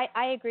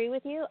 I agree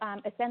with you.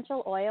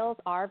 Essential oils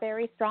are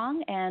very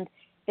strong, and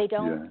they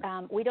don't.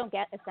 We don't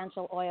get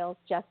essential oils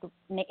just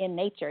in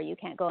nature. You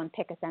can't go and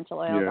pick essential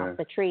oils off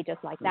the tree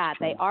just like that.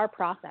 True. They are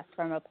processed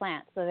from a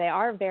plant, so they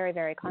are very,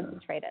 very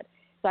concentrated.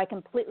 So I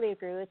completely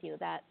agree with you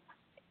that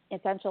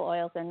essential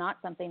oils are not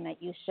something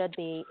that you should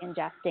be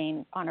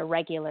ingesting on a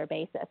regular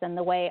basis. And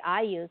the way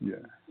I use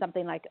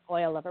something like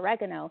oil of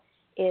oregano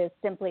is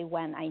simply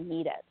when I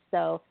need it.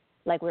 So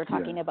like we were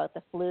talking about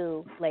the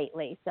flu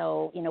lately.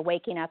 So, you know,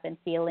 waking up and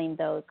feeling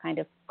those kind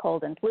of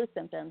cold and flu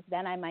symptoms,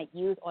 then I might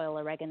use oil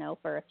oregano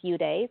for a few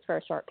days for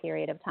a short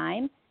period of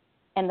time,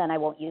 and then I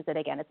won't use it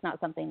again. It's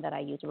not something that I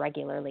use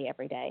regularly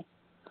every day.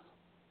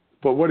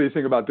 But what do you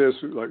think about this?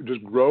 Like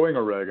just growing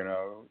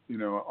oregano, you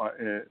know,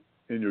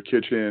 in your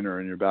kitchen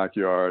or in your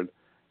backyard,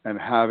 and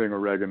having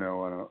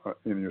oregano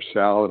in your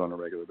salad on a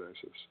regular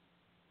basis?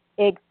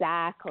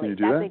 Exactly.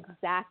 That's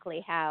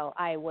exactly how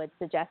I would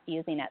suggest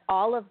using it.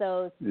 All of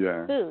those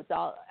foods,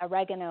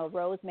 oregano,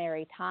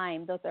 rosemary,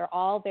 thyme, those are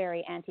all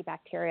very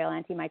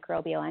antibacterial,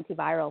 antimicrobial,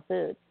 antiviral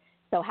foods.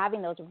 So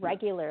having those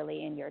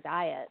regularly in your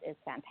diet is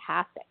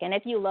fantastic. And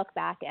if you look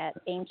back at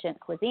ancient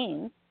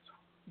cuisines,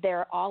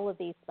 all of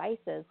these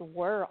spices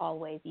were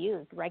always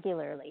used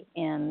regularly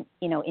in,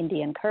 you know,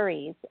 Indian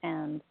curries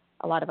and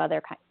a lot of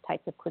other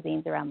types of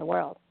cuisines around the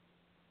world.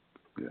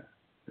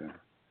 Yeah,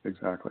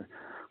 exactly.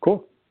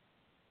 Cool.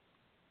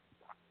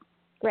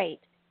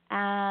 Great.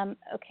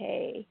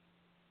 Okay.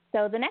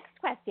 So the next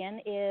question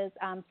is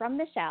from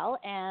Michelle,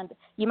 and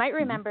you might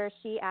remember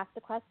she asked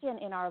a question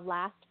in our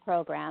last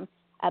program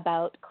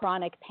about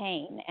chronic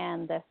pain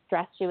and the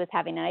stress she was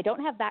having. And I don't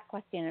have that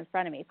question in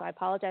front of me, so I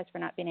apologize for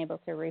not being able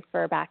to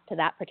refer back to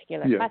that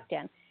particular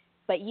question.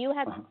 But you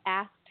had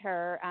asked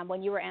her,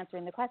 when you were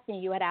answering the question,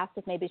 you had asked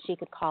if maybe she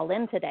could call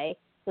in today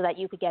so that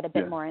you could get a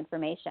bit more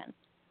information.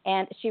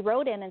 And she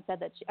wrote in and said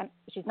that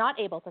she's not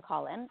able to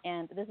call in,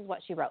 and this is what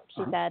she wrote.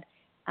 She said,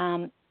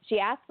 she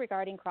asked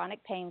regarding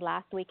chronic pain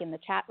last week in the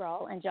chat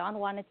roll, and John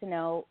wanted to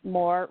know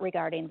more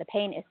regarding the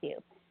pain issue.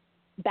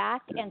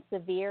 Back and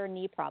severe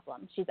knee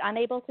problem. She's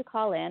unable to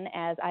call in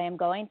as I am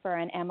going for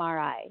an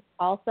MRI.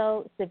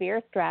 Also,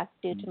 severe stress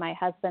due to my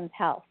husband's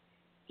health.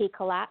 He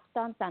collapsed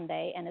on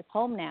Sunday and is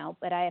home now,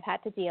 but I have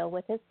had to deal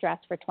with his stress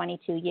for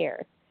 22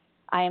 years.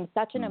 I am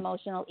such an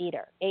emotional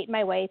eater. Ate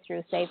my way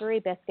through savory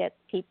biscuits,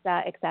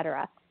 pizza,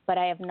 etc., but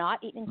I have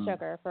not eaten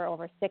sugar for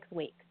over 6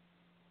 weeks.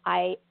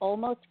 I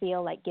almost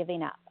feel like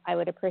giving up. I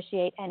would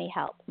appreciate any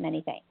help.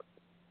 Many thanks.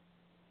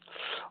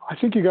 I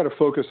think you got to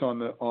focus on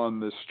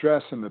the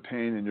stress and the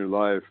pain in your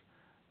life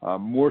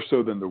more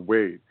so than the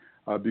weight,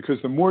 because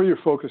the more you're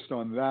focused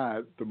on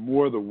that, the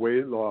more the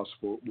weight loss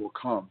will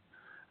come.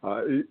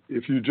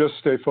 If you just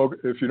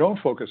if you don't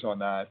focus on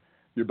that,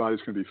 your body's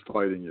going to be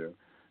fighting you.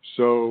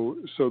 So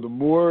the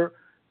more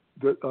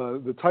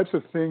the types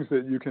of things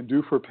that you can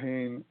do for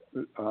pain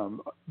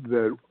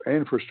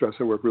and for stress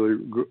that work really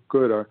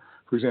good are,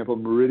 for example,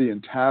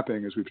 meridian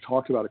tapping, as we've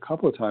talked about a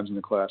couple of times in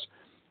the class,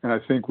 and I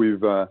think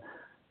we've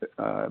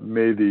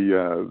made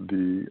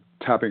the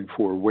Tapping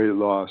for Weight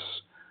Loss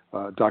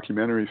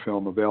documentary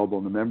film available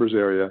in the members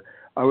area.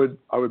 I would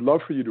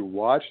love for you to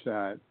watch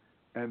that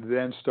and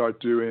then start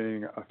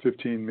doing a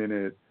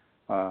 15-minute,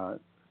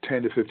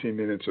 10 to 15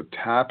 minutes of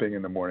tapping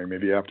in the morning,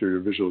 maybe after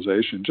your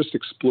visualization. Just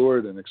explore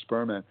it and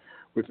experiment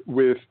with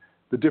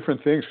the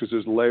different things, because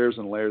there's layers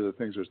and layers of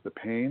things. There's the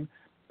pain,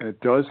 and it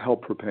does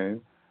help for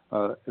pain.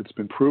 It's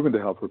been proven to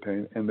help for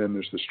pain. And then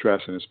there's the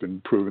stress, and it's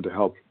been proven to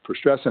help for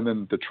stress. And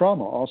then the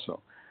trauma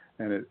also.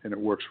 And it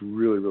works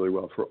really, really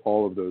well for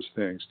all of those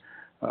things.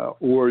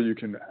 Or you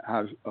can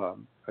have a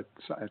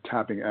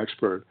tapping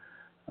expert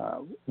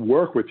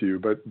work with you.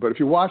 But if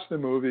you watch the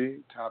movie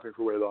Tapping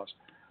for Weight Loss,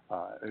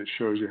 and it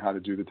shows you how to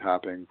do the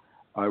tapping,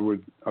 I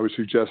would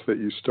suggest that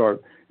you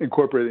start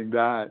incorporating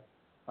that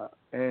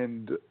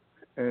and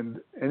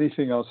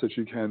anything else that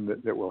you can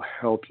that will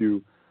help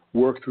you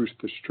work through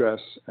the stress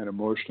and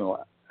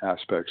emotional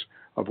aspects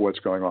of what's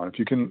going on. If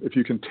you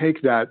can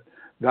take that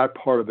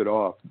part of it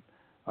off,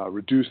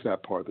 reduce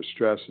that part, the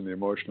stress and the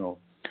emotional,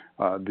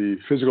 the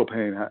physical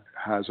pain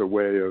has a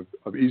way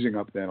of easing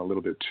up then a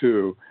little bit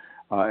too,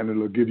 and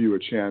it'll give you a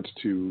chance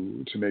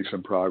to make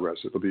some progress.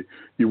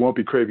 You won't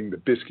be craving the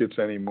biscuits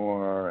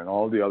anymore and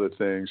all the other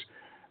things.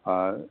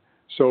 And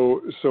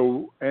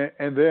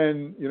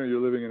then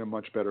you're living in a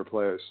much better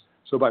place.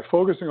 So by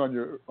focusing on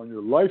your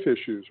life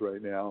issues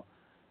right now,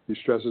 the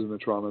stresses and the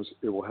traumas,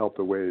 it will help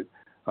the weight.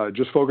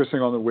 Just focusing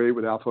on the weight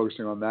without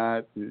focusing on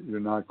that, you're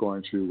not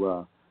going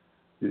to.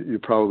 You're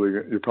probably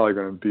going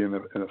to be in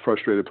a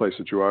frustrated place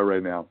that you are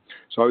right now.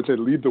 So I would say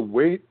leave the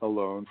weight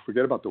alone.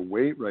 Forget about the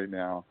weight right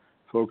now.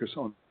 Focus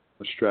on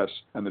the stress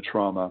and the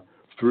trauma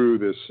through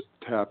this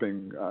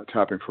tapping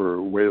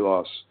for weight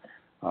loss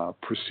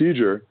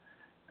procedure,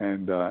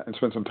 and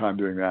spend some time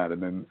doing that.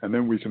 And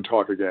then we can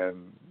talk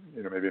again,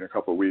 maybe in a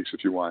couple of weeks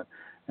if you want,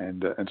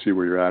 and see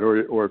where you're at.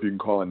 Or if you can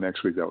call in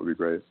next week, that would be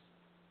great.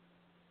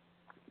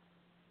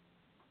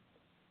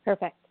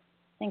 Perfect.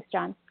 Thanks,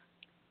 John.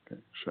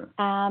 Okay, sure.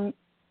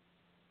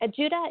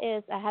 Judah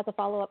has a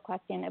follow-up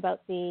question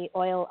about the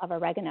oil of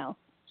oregano.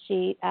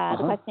 The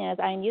question is,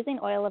 I am using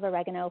oil of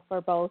oregano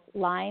for both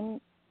Lyme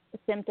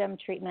symptom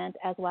treatment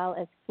as well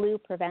as flu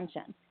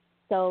prevention.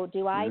 So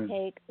do I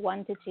take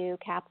 1 to 2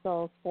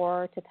 capsules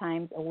 4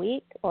 times a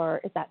week, or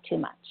is that too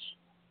much?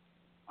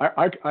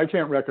 I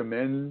can't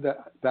recommend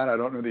that. I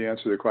don't know the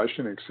answer to the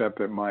question, except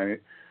that my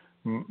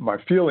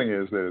feeling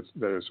is that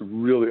it's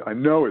really, I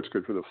know it's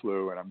good for the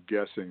flu, and I'm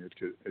guessing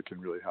it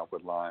can really help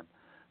with Lyme.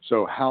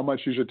 So how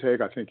much you should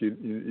take, I think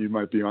you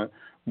might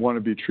want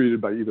to be treated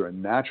by either a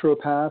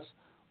naturopath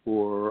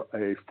or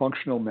a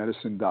functional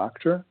medicine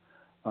doctor,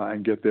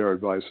 and get their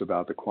advice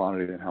about the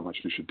quantity and how much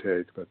you should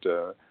take. But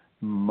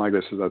my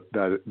guess is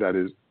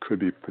that could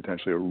be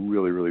potentially a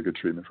really, really good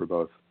treatment for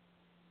both.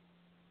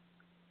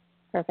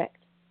 Perfect.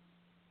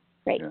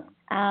 Great.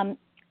 Yeah.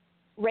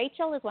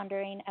 Rachel is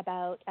wondering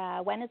about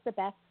when is the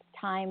best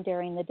time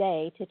during the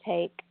day to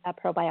take a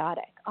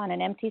probiotic? On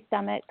an empty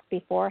stomach,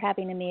 before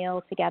having a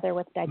meal, together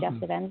with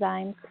digestive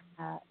enzymes?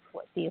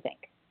 What do you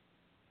think?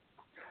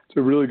 It's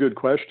a really good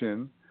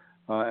question.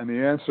 And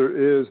the answer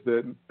is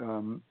that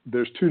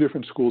there's 2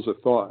 different schools of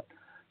thought.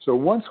 So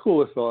one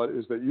school of thought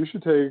is that you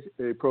should take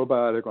a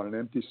probiotic on an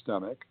empty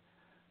stomach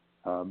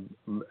an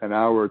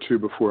hour or 2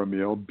 before a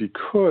meal,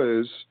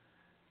 because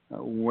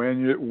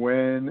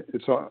when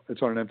it's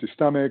on an empty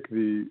stomach,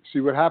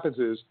 what happens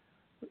is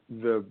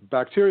the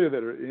bacteria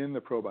that are in the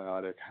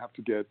probiotic have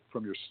to get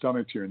from your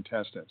stomach to your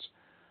intestines.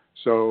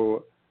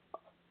 So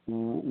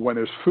when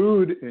there's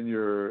food in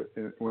your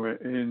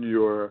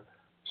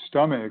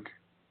stomach,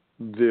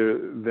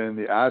 then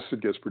the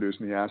acid gets produced,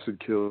 and the acid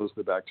kills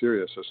the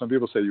bacteria. So some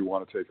people say you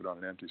want to take it on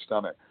an empty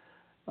stomach.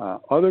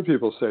 Other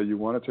people say you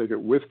want to take it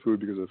with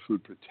food, because the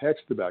food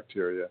protects the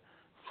bacteria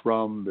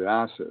from the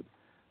acid.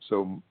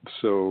 So,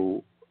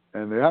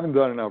 and they haven't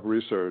done enough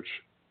research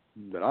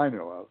that I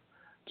know of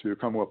to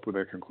come up with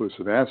a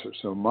conclusive answer.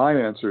 So my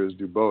answer is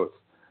do both.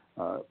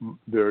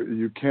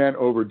 You can't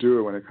overdo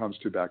it when it comes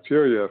to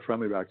bacteria,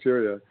 friendly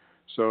bacteria.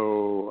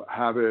 So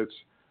have it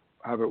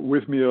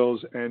with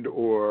meals and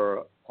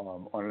or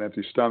on an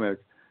empty stomach.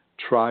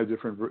 Try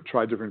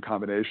different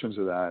combinations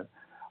of that.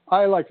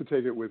 I like to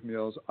take it with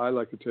meals. I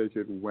like to take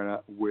it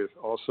with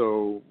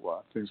also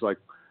things like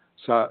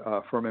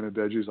fermented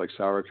veggies like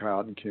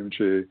sauerkraut and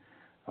kimchi.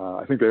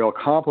 I think they all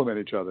complement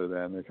each other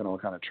then. They can all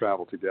kind of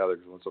travel together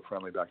because there's a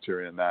friendly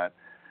bacteria in that.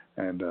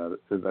 And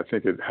I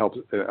think it helps.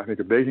 I think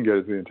if they can get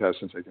it to the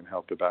intestines, they can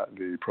help the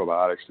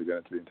probiotics to get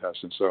into the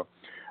intestines. So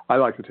I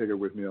like to take it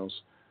with meals.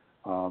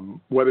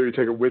 Whether you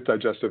take it with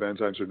digestive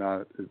enzymes or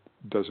not, it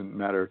doesn't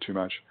matter too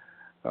much.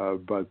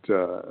 But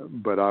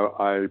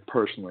I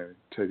personally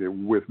take it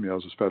with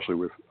meals, especially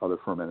with other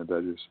fermented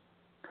veggies.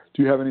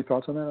 Do you have any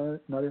thoughts on that,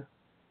 Nadia?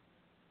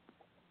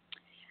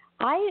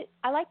 I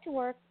like to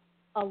work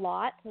a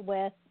lot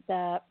with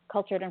the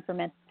cultured and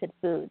fermented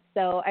foods.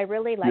 So I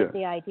really like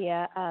the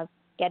idea of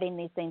getting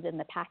these things in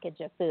the package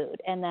of food.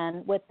 And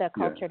then with the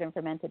cultured and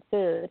fermented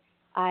food,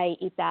 I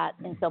eat that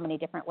in so many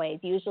different ways,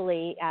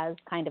 usually as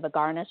kind of a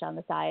garnish on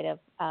the side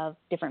of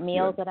different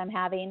meals that I'm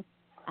having,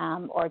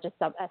 or just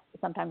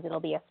sometimes it'll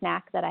be a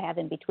snack that I have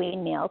in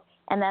between meals.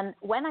 And then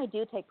when I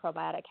do take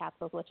probiotic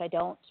capsules, which I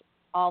don't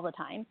all the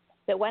time,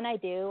 but when I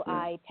do,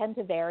 I tend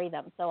to vary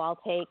them. So I'll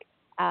take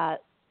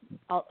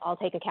I'll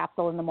take a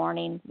capsule in the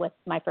morning with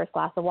my first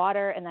glass of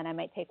water, and then I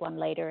might take one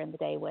later in the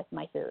day with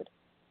my food.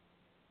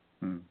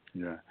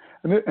 Yeah,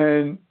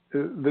 and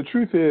the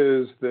truth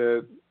is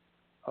that,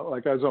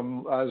 like as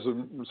I'm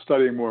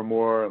studying more and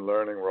more and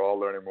learning, we're all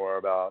learning more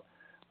about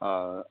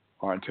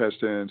our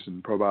intestines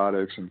and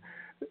probiotics, and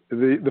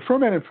the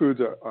fermented foods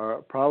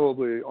are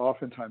probably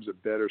oftentimes a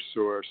better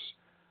source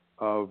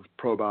of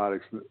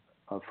probiotics,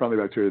 friendly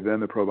bacteria, than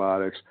the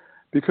probiotics,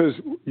 because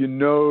you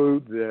know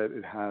that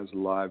it has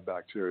live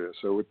bacteria.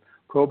 So with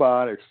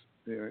probiotics,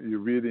 you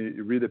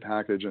read the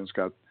package and it's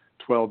got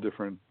 12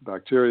 different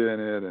bacteria in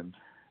it, and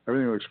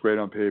everything looks great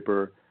on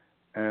paper.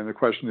 And the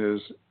question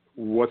is,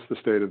 what's the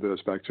state of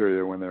those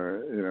bacteria when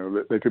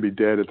they're, they could be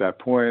dead at that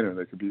point, or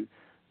they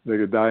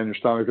could die in your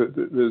stomach.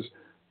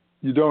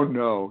 You don't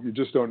know. You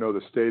just don't know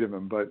the state of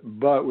them. But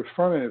with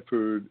fermented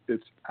food,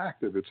 it's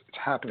active. It's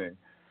happening.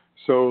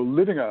 So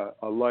living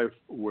a life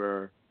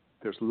where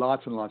there's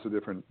lots and lots of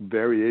different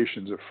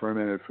variations of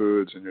fermented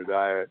foods in your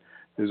diet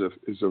is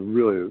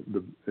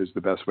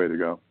the best way to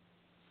go.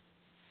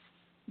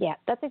 Yeah,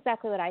 that's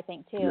exactly what I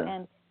think too. Yeah.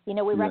 And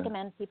we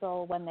recommend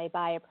people when they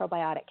buy a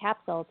probiotic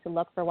capsule to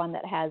look for one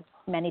that has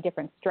many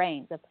different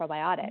strains of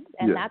probiotics,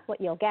 and that's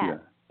what you'll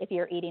get if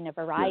you're eating a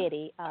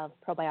variety of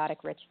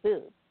probiotic-rich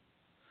foods.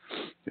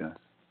 Yeah.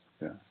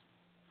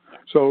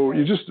 So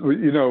you just,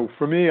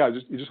 for me,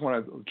 you just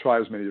want to try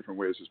as many different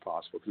ways as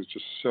possible because it's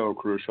just so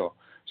crucial.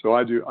 So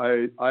I do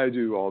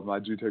all of them. I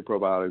do take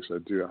probiotics. I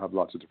do have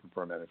lots of different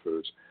fermented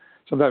foods.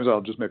 Sometimes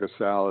I'll just make a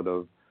salad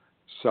of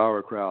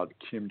sauerkraut,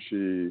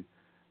 kimchi,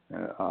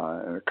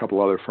 and a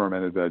couple other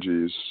fermented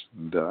veggies.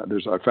 And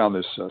I found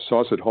this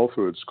sauce at Whole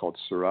Foods called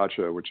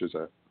sriracha, which is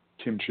a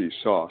kimchi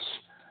sauce,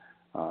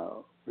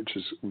 which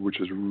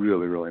is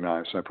really, really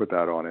nice. I put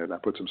that on it. I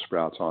put some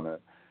sprouts on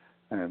it.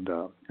 And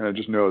I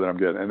just know that I'm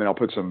getting, and then I'll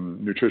put some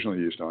nutritional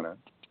yeast on it,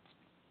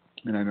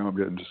 and I know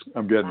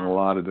I'm getting a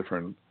lot of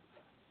different,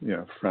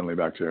 friendly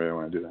bacteria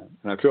when I do that,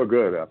 and I feel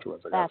good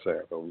afterwards. I gotta say,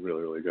 I feel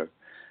really, really good.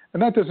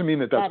 And that doesn't mean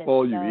that that's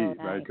all you eat,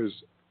 right? Because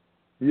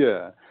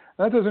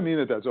that doesn't mean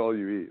that that's all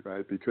you eat,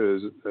 right?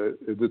 Because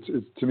it's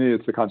to me,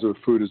 it's the concept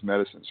of food is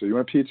medicine. So you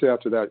want pizza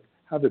after that,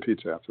 have the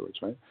pizza afterwards,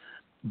 right?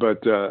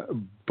 But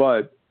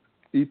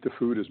eat the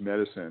food as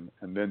medicine,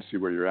 and then see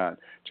where you're at.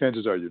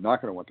 Chances are you're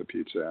not going to want the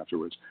pizza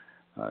afterwards.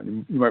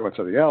 You might want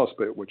something else,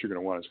 but what you're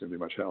going to want is going to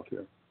be much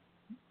healthier.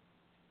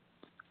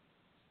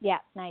 Yeah,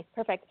 nice,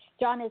 perfect.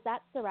 John, is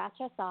that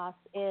sriracha sauce,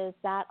 is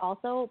that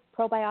also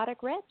probiotic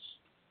rich?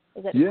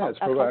 Is it it's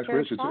probiotic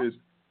rich.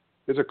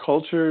 It's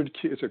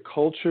a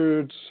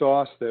cultured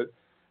sauce that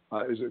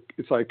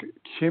it's like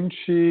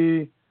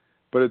kimchi,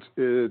 but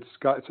it's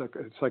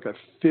like a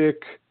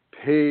thick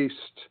paste,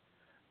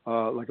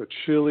 like a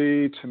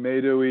chili,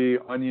 tomatoey,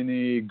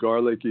 oniony,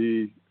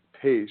 garlicky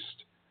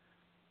paste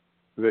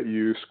that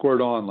you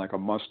squirt on like a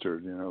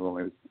mustard,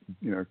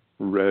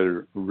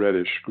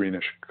 reddish,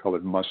 greenish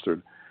colored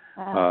mustard.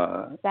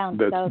 Sounds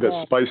that's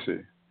good. spicy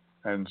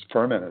and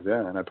fermented,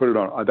 and I put it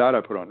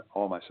on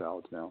all my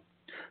salads now.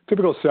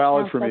 Typical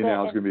salad for me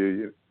now is going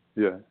to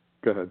be,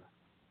 go ahead.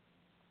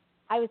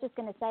 I was just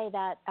going to say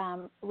that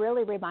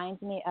really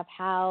reminds me of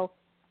how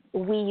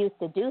we used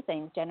to do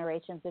things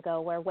generations ago,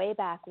 where way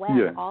back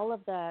when all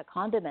of the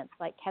condiments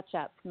like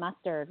ketchup,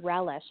 mustard,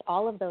 relish,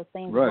 all of those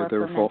things were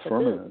fermented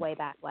foods way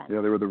back when.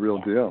 Yeah, they were the real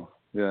deal.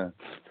 Yeah,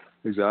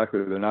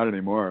 exactly. They're not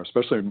anymore,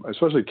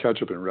 especially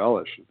ketchup and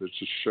relish. There's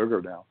just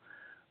sugar now.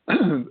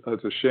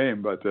 It's a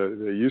shame, but they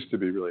used to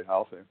be really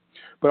healthy.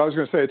 But I was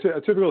going to say, a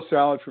typical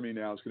salad for me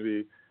now is going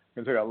to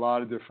take a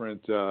lot of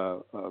different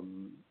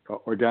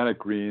organic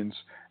greens.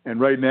 And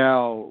right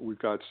now we've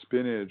got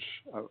spinach.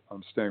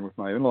 I'm staying with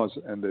my in-laws,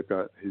 and they've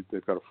got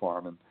a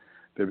farm,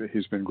 and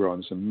he's been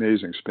growing this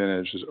amazing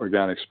spinach, this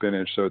organic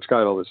spinach. So it's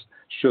got all this.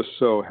 It's just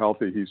so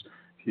healthy.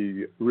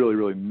 He really,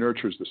 really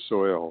nurtures the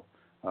soil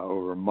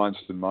over months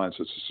and months.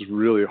 It's this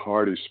really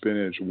hardy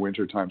spinach,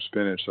 wintertime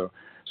spinach. So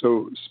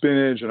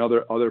spinach and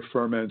other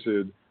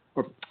fermented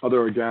or other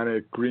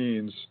organic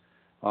greens.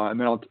 And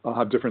then I'll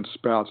have different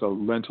sprouts,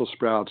 lentil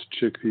sprouts,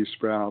 chickpea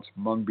sprouts,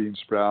 mung bean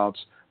sprouts,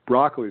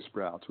 broccoli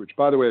sprouts, which,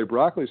 by the way,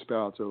 broccoli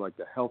sprouts are like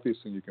the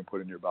healthiest thing you can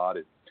put in your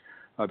body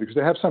because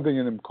they have something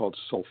in them called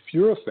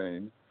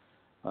sulforaphane,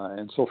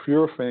 and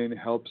sulforaphane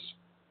helps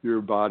your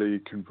body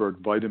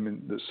convert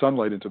the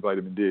sunlight into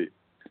vitamin D.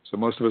 So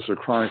most of us are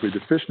chronically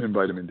deficient in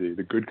vitamin D,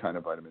 the good kind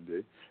of vitamin D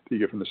that you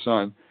get from the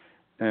sun,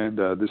 and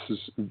this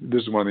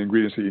is one of the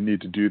ingredients that you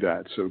need to do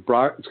that. So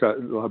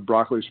it'll have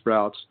broccoli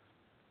sprouts.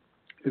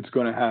 It's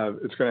going to have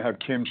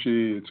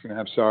kimchi. It's going to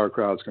have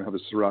sauerkraut. It's going to have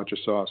a sriracha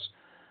sauce.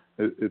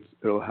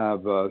 It'll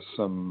have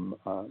some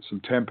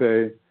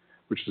tempeh,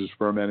 which is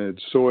fermented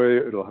soy.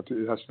 It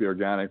has to be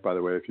organic, by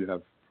the way, if you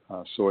have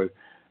soy,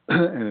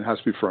 and it has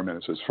to be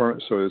fermented. So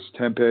it's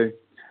tempeh.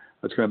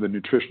 That's going to have the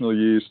nutritional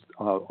yeast.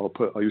 I'll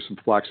use some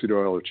flaxseed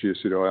oil or chia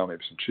seed oil,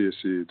 maybe some chia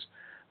seeds,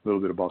 a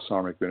little bit of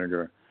balsamic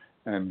vinegar,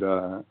 and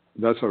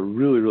that's a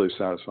really, really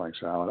satisfying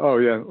salad. Oh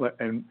yeah,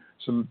 and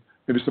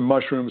maybe some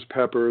mushrooms,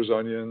 peppers,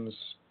 onions,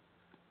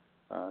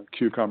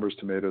 cucumbers,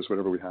 tomatoes,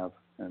 whatever we have,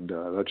 and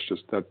that's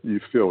just that you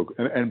feel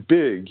and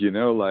big,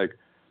 like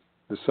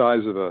the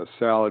size of a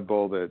salad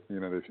bowl that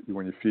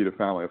when you feed a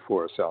family of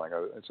 4 selling.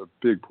 It's a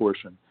big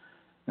portion.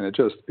 And it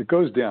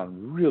goes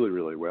down really,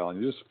 really well,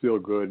 and you just feel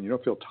good, and you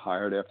don't feel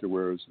tired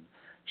afterwards, and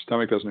your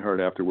stomach doesn't hurt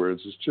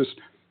afterwards.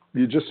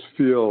 You just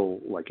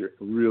feel like you're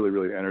really,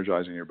 really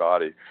energizing your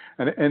body.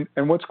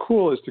 And what's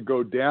cool is to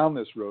go down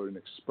this road and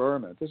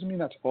experiment. Doesn't mean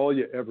that's all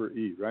you ever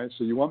eat, right?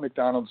 So you want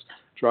McDonald's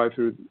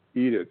drive-through,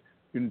 eat it.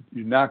 You're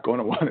not going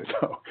to want it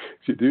though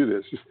if you do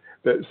this.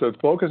 So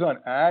focus on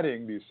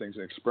adding these things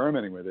and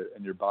experimenting with it,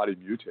 and your body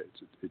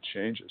mutates. It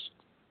changes,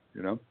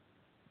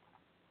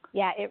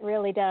 Yeah, it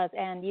really does.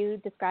 And you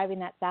describing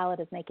that salad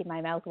is making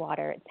my mouth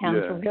water. It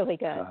sounds really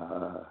good.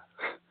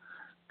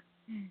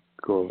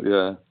 Cool.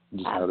 Yeah.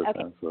 Just had it.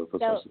 Okay. So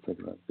that's what to think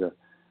about.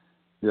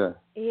 Yeah.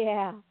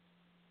 Yeah.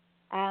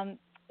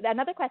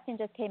 Another question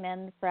just came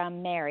in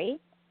from Mary.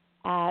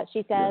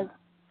 She says,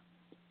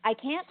 I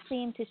can't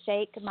seem to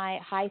shake my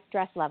high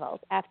stress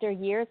levels. After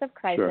years of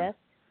crisis,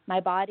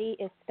 my body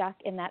is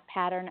stuck in that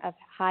pattern of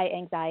high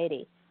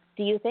anxiety.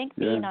 Do you think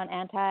being on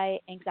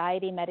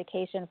anti-anxiety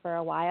medication for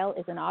a while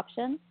is an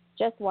option?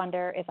 Just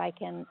wonder if it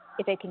can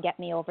get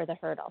me over the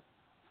hurdle.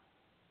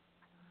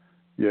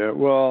 Yeah,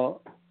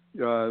 well,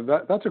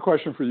 that's a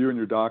question for you and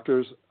your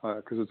doctors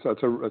because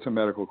that's a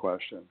medical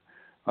question.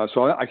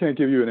 So I can't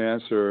give you an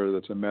answer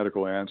that's a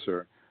medical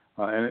answer.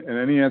 And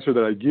any answer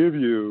that I give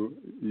you,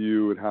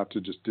 you would have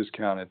to just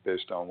discount it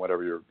based on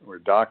whatever your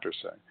doctors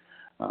say.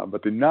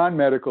 But the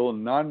non-medical,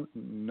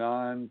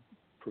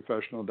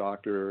 non-professional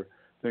doctor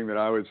thing that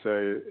I would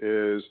say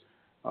is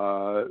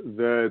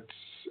that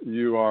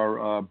you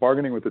are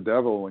bargaining with the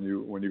devil when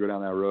you go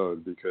down that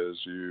road, because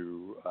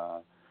you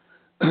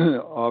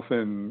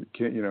often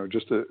can't,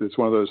 it's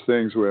one of those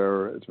things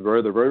where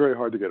they're very, very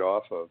hard to get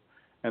off of,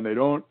 and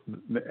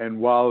and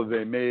while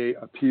they may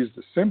appease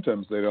the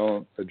symptoms, they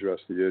don't address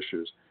the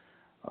issues.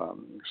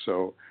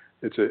 So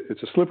it's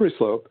a slippery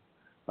slope.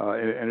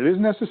 And it is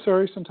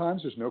necessary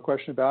sometimes. There's no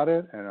question about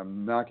it. And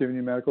I'm not giving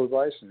you medical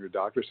advice. And your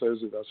doctor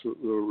says that that's the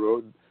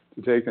road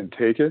to take, then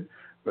take it.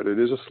 But it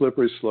is a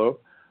slippery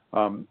slope.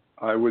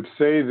 I would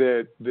say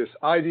that this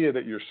idea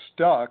that you're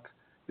stuck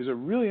is a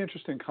really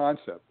interesting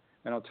concept.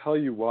 And I'll tell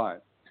you why.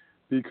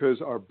 Because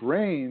our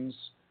brains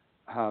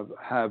have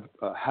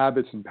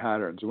habits and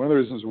patterns. And one of the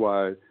reasons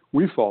why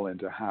we fall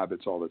into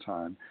habits all the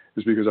time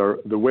is because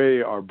the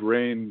way our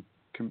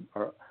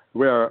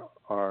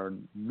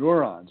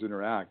neurons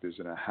interact is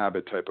in a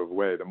habit type of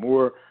way. The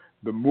more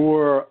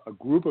a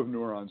group of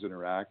neurons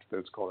interact,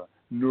 that's called a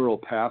neural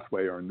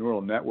pathway or a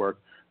neural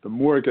network, the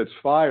more it gets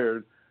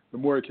fired, the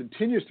more it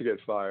continues to get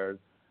fired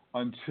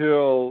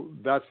until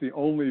that's the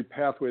only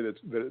pathway that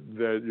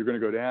you're going to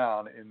go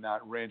down in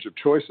that range of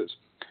choices.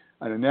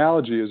 An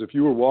analogy is if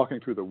you were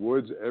walking through the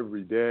woods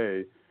every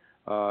day,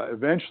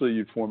 eventually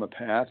you'd form a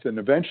path, and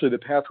eventually the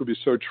path would be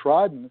so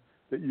trodden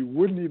that you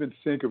wouldn't even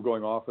think of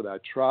going off of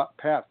that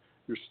path.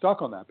 You're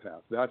stuck on that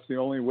path. That's the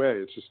only way.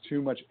 It's just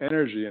too much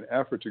energy and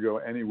effort to go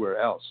anywhere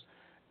else.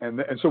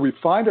 And so we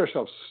find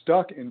ourselves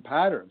stuck in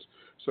patterns.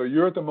 So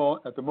you're at the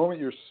moment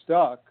you're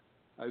stuck,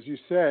 as you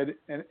said,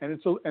 and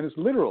it's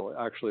literal,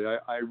 actually.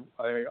 I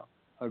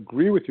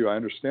agree with you. I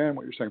understand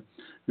what you're saying.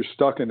 You're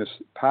stuck in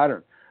this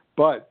pattern.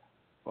 But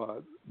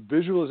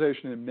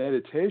visualization and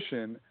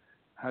meditation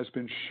has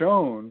been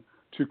shown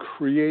to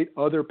create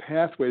other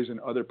pathways in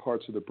other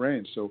parts of the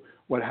brain. So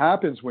what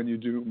happens when you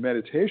do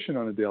meditation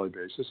on a daily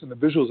basis, and the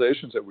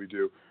visualizations that we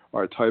do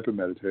are a type of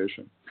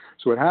meditation.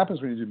 So what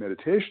happens when you do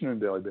meditation on a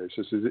daily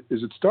basis is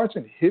it starts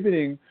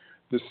inhibiting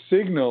the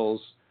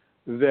signals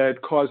that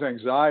cause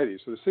anxiety.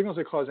 So the signals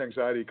that cause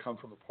anxiety come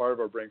from a part of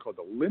our brain called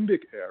the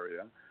limbic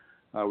area,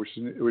 which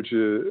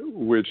is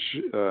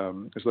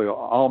like an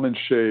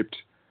almond-shaped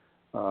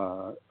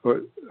part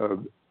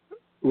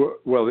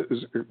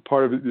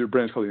of your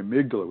brain is called the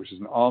amygdala, which is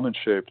an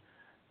almond-shaped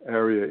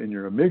area in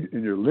your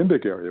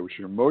limbic area, which is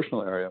your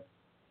emotional area.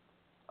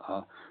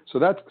 So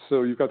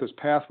you've got this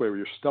pathway where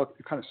you're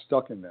kind of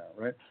stuck in there,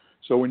 right?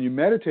 So when you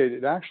meditate,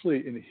 it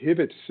actually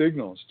inhibits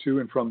signals to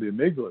and from the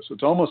amygdala. So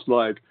it's almost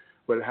like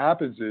what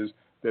happens is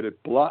that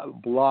it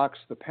blocks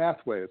the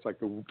pathway. It's like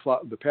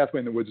the pathway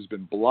in the woods has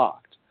been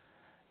blocked,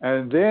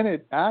 and then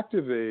it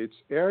activates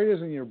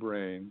areas in your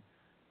brain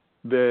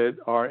that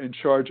are in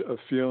charge of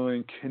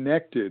feeling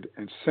connected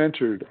and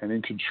centered and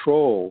in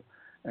control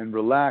and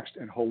relaxed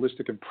and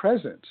holistic and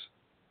present.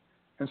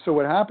 And so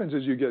what happens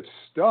is you get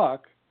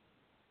stuck,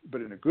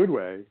 but in a good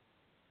way,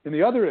 in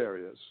the other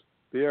areas,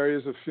 the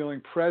areas of feeling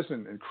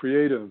present and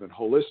creative and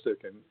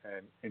holistic and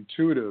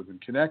intuitive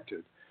and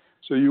connected.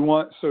 So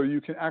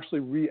you can actually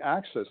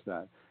re-access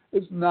that.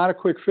 It's not a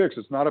quick fix.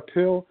 It's not a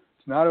pill.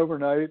 It's not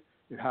overnight.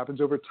 It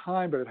happens over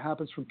time, but it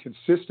happens from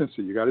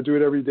consistency. You got to do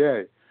it every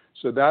day.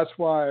 So that's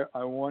why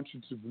I want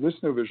you to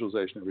listen to a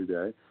visualization every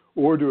day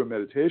or do a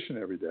meditation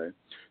every day.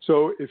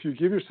 So if you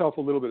give yourself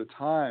a little bit of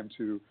time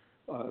to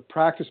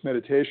practice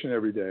meditation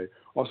every day,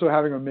 also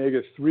having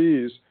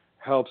omega-3s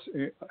helps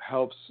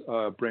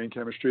brain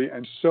chemistry,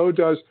 and so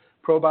does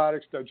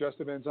probiotics,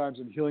 digestive enzymes,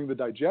 and healing the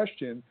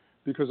digestion,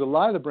 because a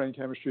lot of the brain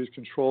chemistry is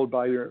controlled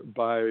by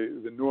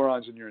the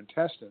neurons in your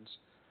intestines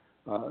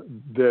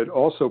that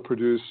also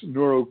produce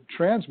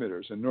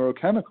neurotransmitters and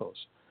neurochemicals.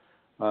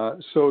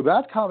 So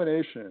that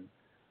combination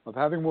of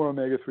having more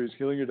omega-3s,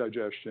 healing your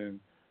digestion,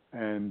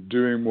 and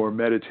doing more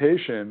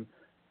meditation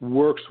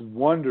works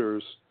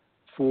wonders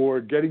for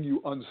getting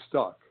you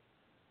unstuck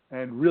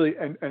and really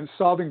and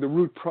solving the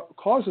root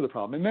cause of the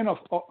problem. And then, of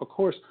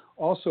course,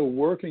 also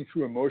working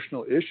through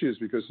emotional issues,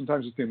 because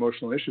sometimes it's the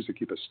emotional issues that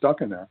keep us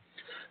stuck in there.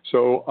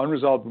 So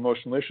unresolved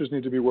emotional issues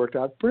need to be worked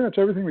out. Pretty much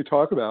everything we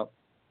talk about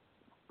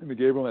in the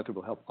Gabriel Method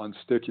will help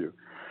unstick you.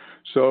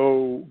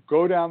 So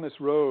go down this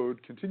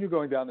road, continue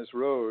going down this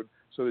road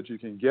so that you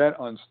can get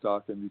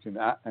unstuck, and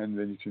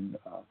then you can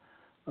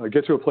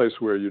get to a place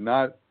where you're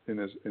not in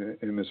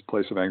this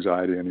place of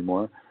anxiety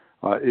anymore.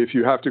 If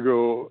you have to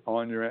go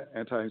on your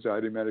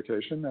anti-anxiety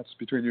medication, that's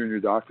between you and your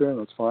doctor, and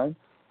that's fine.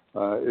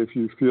 If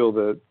you feel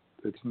that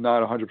it's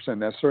not 100%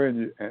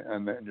 necessary,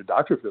 and your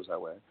doctor feels that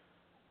way,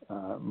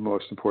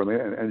 most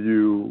importantly, and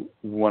you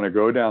want to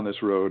go down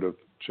this road of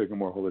taking a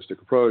more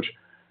holistic approach,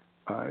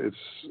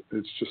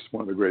 it's just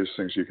one of the greatest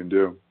things you can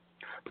do.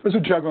 It's a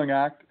juggling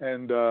act,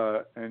 and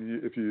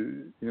if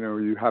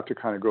you have to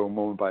kind of go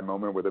moment by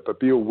moment with it, but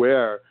be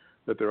aware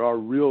that there are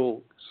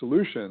real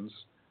solutions,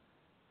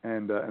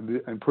 and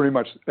pretty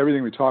much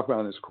everything we talk about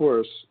in this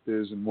course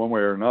is in one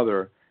way or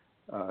another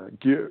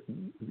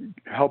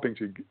helping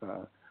to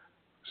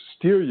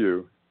steer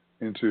you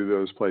into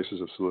those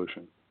places of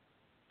solution.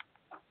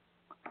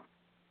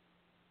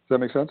 Does that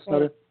make sense,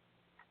 Nadia?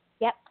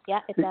 Yep,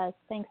 it does.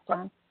 Thanks,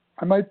 John.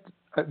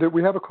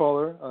 We have a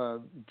caller,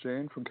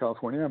 Jane from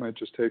California. I might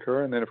just take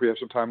her, and then if we have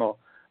some time, I'll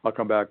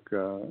come back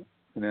and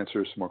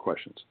answer some more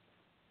questions.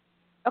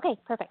 Okay,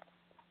 perfect.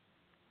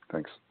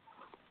 Thanks.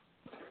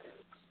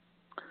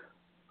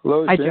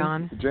 Hello, Hi, Jane.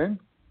 John. Jane?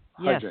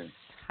 Yes. Hi, Jane.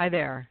 Hi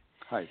there.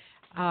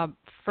 Hi.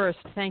 First,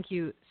 thank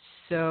you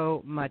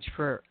so much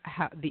for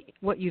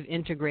what you've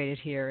integrated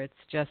here. It's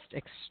just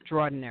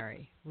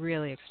extraordinary,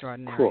 really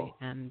extraordinary. Cool.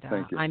 And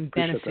Thank you. I'm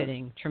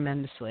benefiting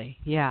tremendously.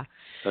 Yeah.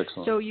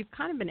 Excellent. So you've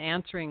kind of been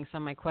answering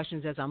some of my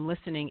questions as I'm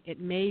listening.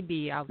 It may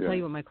be, I'll tell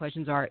you what my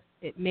questions are.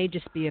 It may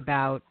just be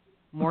about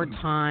more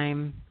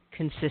time,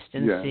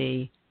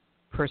 consistency,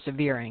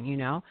 persevering,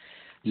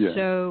 Yeah.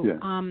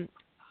 So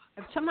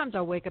sometimes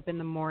I'll wake up in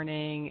the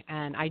morning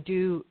and I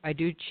do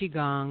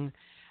Qigong,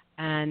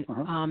 and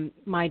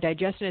my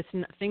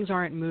digestion, things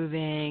aren't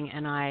moving,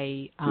 and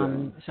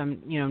so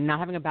I'm not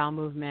having a bowel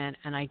movement,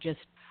 and I just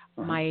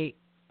my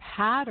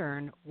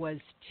pattern was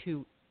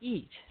to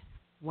eat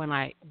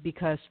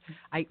because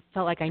I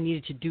felt like I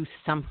needed to do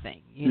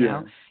something.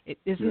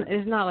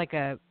 It's not like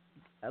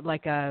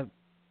a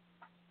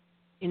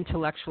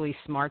intellectually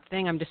smart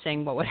thing. I'm just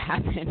saying what would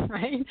happen,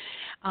 right?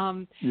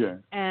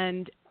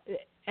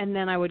 And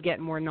then I would get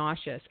more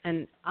nauseous.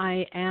 And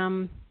I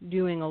am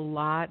doing a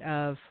lot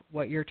of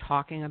what you're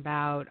talking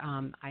about.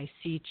 I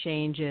see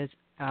changes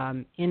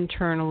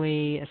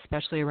internally,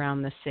 especially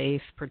around the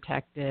safe,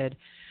 protected,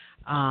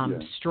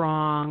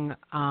 strong.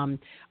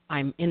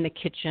 I'm in the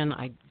kitchen.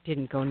 I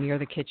didn't go near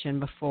the kitchen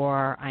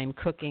before. I'm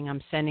cooking.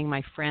 I'm sending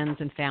my friends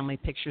and family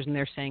pictures, and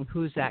they're saying,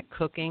 "Who's that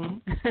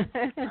cooking?"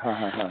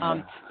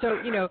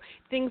 So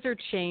things are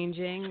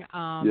changing.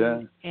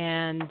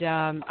 And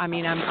I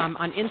mean, I'm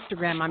on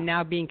Instagram. I'm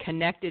now being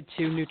connected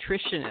to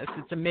nutritionists.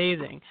 It's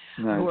amazing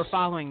who are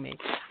following me.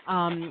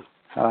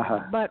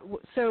 But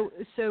so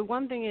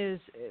one thing is,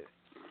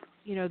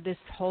 this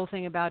whole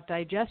thing about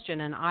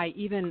digestion, and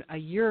even a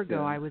year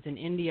ago, I was in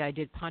India. I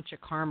did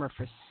Panchakarma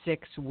for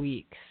 6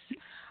 weeks,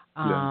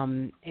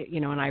 and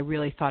I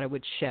really thought it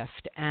would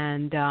shift.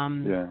 And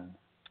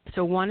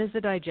so one is the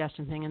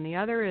digestion thing, and the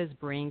other is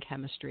brain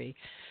chemistry.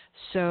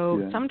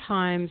 So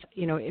sometimes,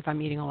 if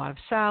I'm eating a lot of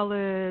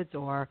salads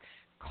or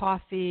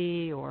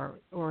coffee or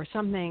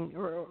something,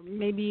 or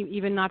maybe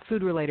even not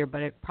food related,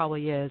 but it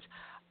probably is,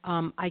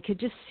 I could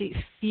just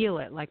feel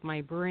it, like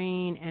my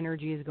brain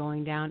energy is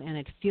going down, and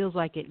it feels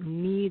like it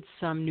needs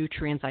some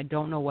nutrients. I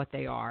don't know what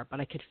they are, but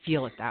I could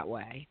feel it that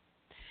way.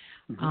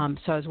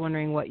 So I was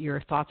wondering what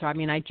your thoughts are. I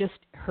mean, I just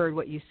heard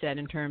what you said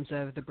in terms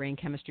of the brain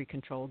chemistry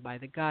controlled by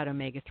the gut,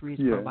 omega-3s,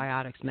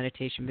 probiotics,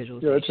 meditation,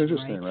 visualization. Yeah, that's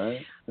interesting, right?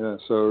 Yeah.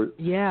 So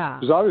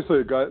there's obviously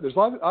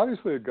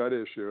a gut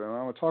issue, and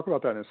I want to talk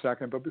about that in a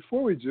second. But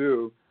before we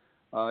do,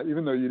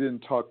 even though you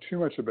didn't talk too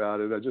much about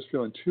it, I just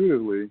feel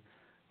intuitively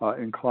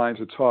inclined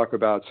to talk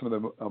about some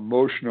of the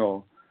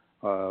emotional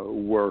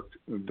work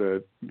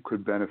that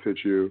could benefit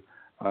you,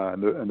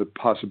 and the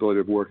possibility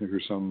of working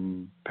through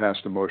some past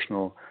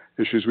emotional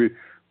issues.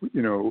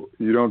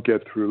 You don't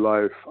get through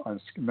life.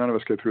 None of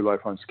us get through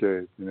life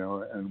unscathed,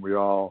 and we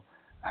all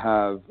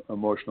have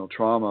emotional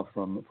trauma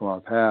from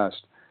our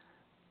past,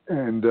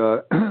 and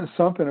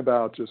something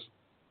about just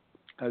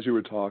as you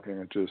were talking,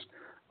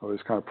 I was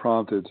kind of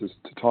prompted to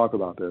talk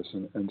about this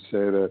and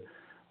say that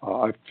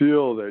I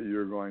feel that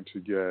you're going to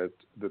get,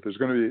 that there's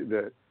going to be,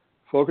 that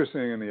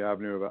focusing in the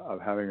avenue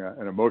of having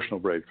an emotional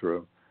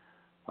breakthrough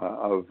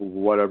of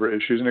whatever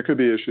issues, and it could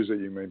be issues that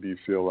you maybe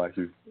feel like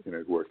you've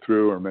worked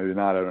through or maybe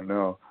not, I don't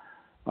know.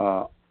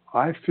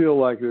 I feel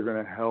like they're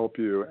going to help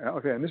you.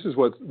 Okay, and this is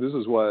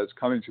what's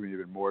coming to me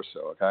even more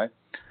so. Okay,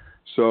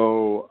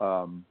 so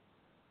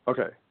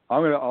okay,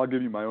 I'll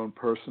give you my own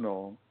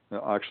personal.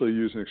 I'll actually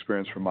use an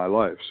experience from my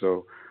life.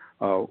 So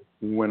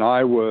when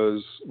I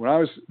was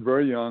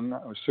very young,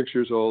 I was 6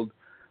 years old.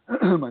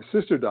 My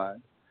sister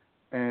died,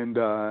 and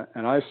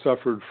I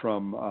suffered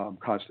from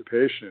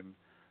constipation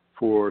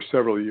for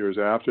several years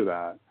after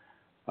that.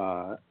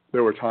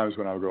 There were times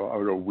when I would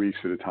go weeks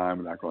at a time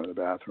without going to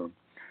the bathroom,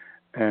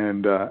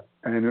 and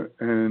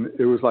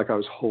it was like I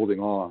was holding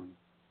on.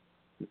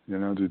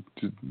 Do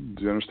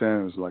you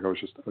understand? It was like I was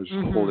just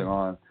holding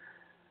on,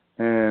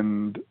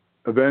 and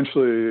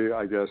eventually,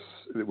 I guess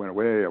it went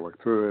away. I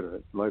worked through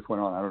it. Life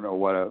went on. I don't know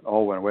what it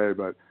all went away,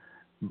 but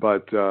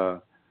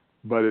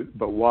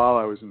while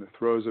I was in the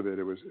throes of it,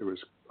 it was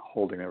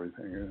holding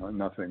everything.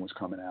 Nothing was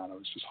coming out. I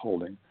was just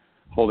holding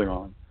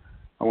on.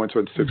 I went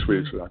to 6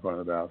 weeks without going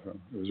to the bathroom.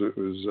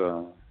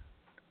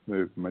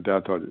 My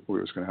dad thought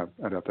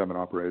I'd have to have an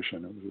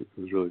operation. It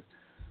was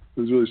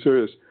really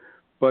serious.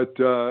 But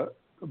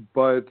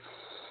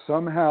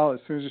somehow, as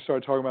soon as you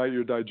started talking about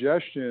your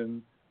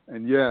digestion,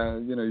 and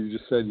you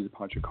just said you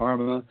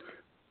panchakarma,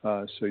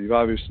 so you've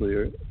obviously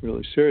are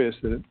really serious.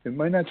 That it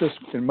might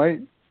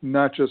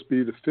not just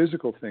be the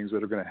physical things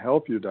that are going to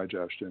help your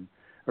digestion.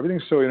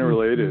 Everything's so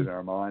interrelated in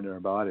our mind and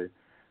our body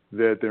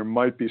that there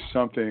might be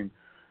something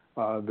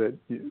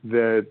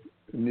that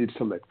needs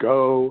to let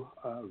go,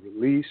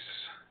 release.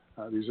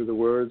 These are the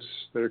words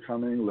that are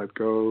coming: let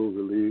go,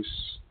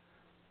 release,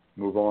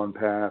 move on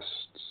past.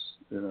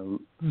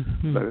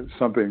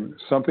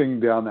 Something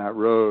down that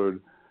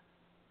road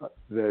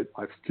that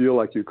I feel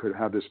like you could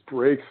have this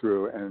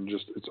breakthrough, and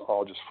it's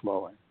all just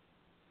flowing.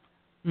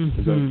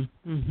 Does that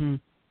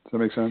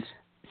make sense?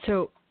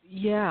 So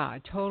yeah,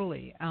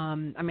 totally. I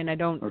mean, I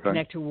don't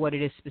connect to what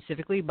it is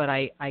specifically, but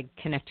I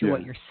connect to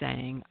what you're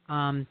saying.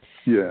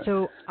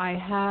 So I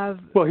have.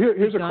 Well,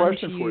 here's a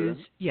question for you.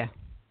 Yeah,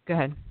 go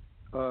ahead.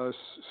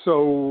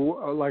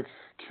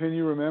 Can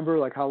you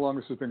remember how long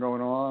this has been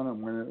going on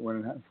and when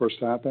it first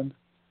happened?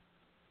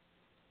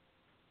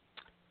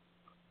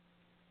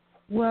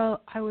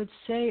 Well, I would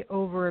say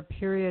over a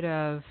period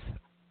of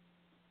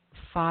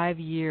 5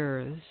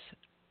 years,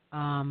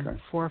 4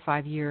 or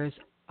 5 years,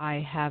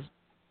 I have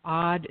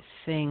odd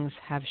things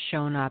have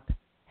shown up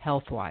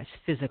health-wise,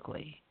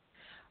 physically.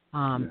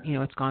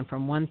 It's gone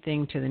from one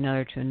thing to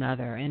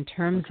another. In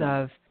terms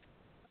of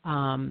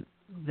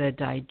the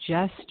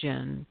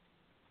digestion,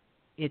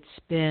 it's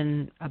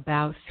been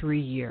about 3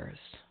 years.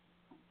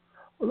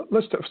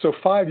 So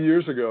 5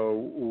 years ago,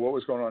 what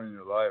was going on in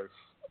your life?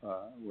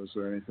 Was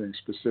there anything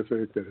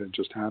specific that had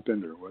just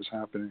happened or was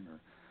happening,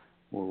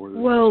 or were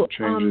there some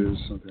changes?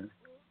 Something?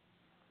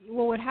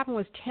 Well, what happened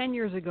was 10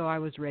 years ago, I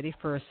was ready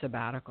for a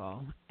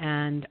sabbatical.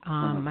 And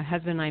my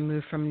husband and I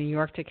moved from New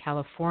York to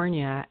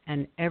California,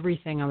 and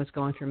everything I was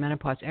going through,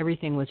 menopause,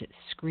 everything was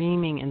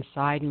screaming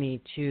inside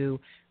me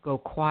to go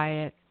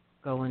quiet,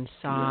 go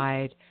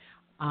inside,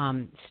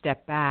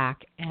 step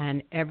back.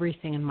 And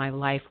everything in my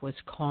life was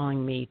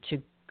calling me to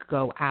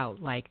go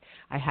out. Like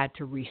I had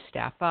to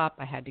restaff up.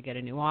 I had to get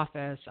a new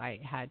office. I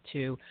had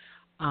to...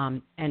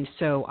 and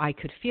so I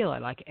could feel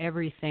it, like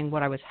everything,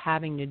 what I was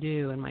having to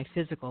do in my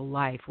physical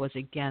life was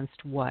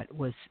against what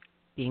was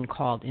being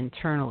called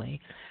internally.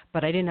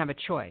 But I didn't have a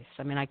choice.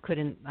 I mean, I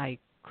couldn't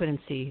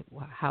see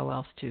how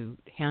else to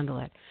handle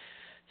it.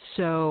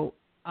 So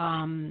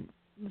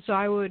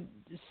I would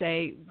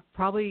say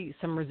probably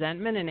some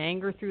resentment and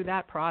anger through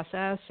that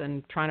process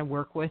and trying to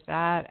work with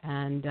that.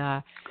 And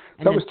that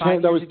was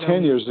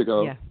 10 years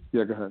ago.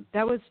 Yeah, go ahead.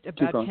 That was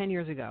about 10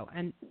 years ago.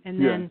 And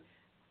then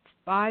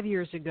 5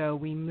 years ago,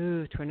 we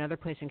moved to another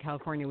place in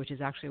California, which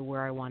is actually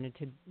where I wanted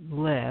to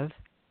live.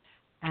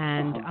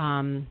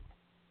 And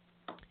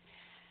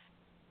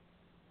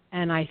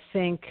and I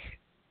think,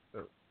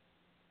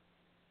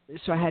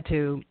 so I had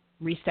to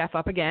restaff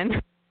up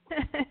again,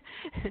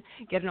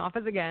 get an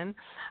office again.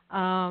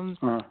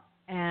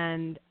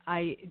 And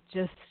I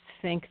just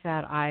think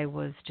that I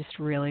was just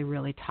really,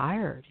 really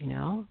tired,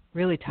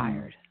 really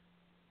tired.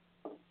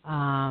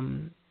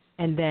 And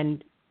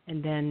then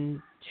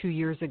 2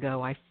 years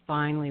ago, I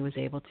finally was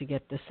able to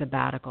get the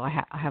sabbatical. I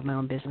have my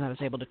own business. I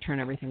was able to turn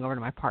everything over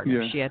to my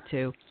partner. Yeah.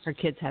 Her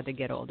kids had to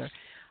get older.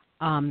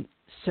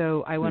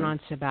 So I went on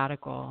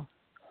sabbatical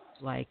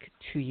like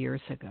 2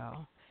 years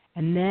ago.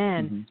 And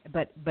then,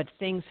 but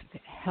things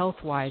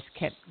health-wise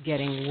kept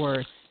getting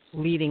worse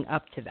leading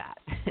up to that,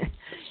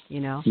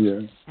 Yeah.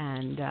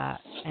 And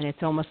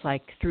it's almost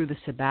like through the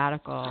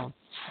sabbatical,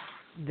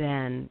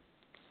 then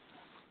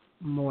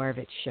more of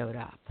it showed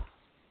up.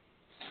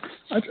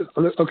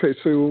 Okay,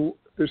 so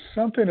there's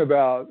something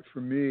about, for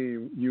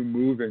me, you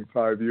moving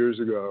 5 years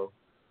ago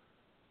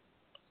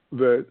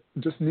that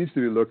just needs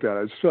to be looked at.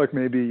 I just feel like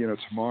maybe,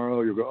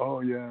 tomorrow you'll go, oh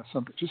yeah,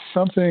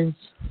 something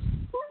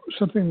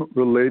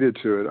related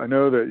to it. I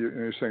know that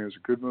you're saying it's a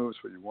good move,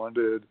 it's what you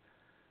wanted,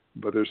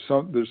 but there's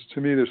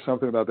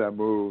something about that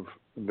move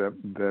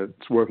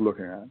that's worth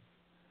looking at,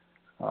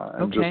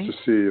 and just to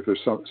see if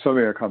there's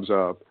something that comes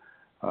up,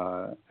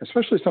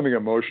 especially something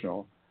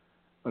emotional.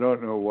 I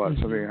don't know what,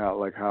 something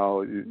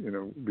how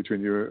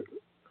between you,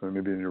 or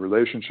maybe in your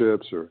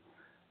relationships or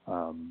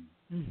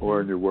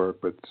in your work,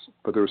 but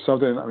there was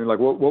something. I mean, like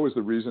what was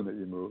the reason that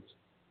you moved?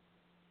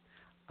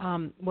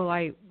 Well,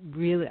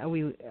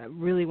 we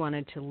really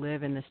wanted to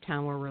live in this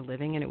town where we're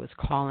living, and it was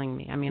calling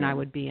me. I mean, I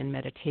would be in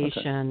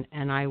meditation,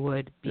 and I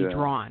would be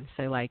drawn.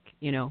 So,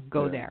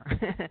 go there.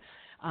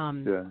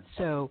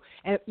 So,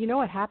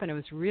 what happened? It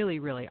was really,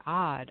 really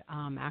odd.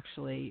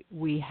 Actually,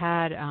 we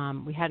had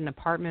an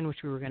apartment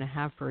which we were going to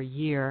have for a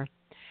year,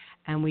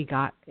 and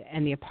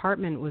the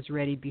apartment was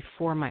ready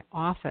before my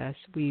office.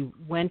 We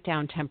went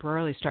down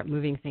temporarily, start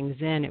moving things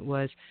in. It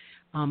was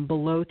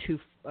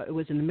it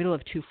was in the middle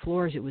of 2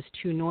 floors. It was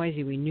too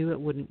noisy. We knew it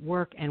wouldn't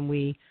work, and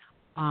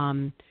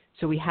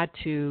so we had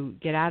to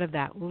get out of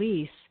that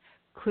lease.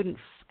 Couldn't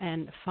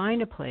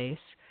find a place.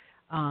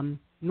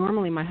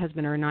 Normally, my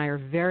husband and I are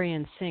very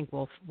in sync.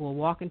 We'll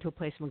walk into a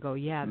place and we'll go,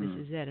 yeah, this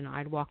is it. And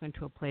I'd walk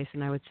into a place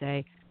and I would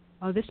say,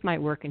 oh, this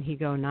might work, and he'd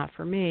go, not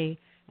for me.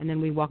 And then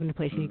we walk into a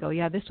place and he'd go,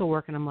 yeah, this will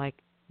work, and I'm like,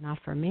 not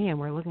for me. And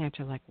we're looking at each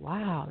other like,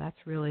 wow, that's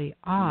really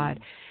odd.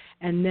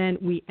 And then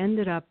we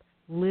ended up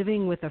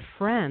living with a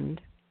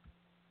friend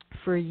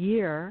for a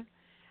year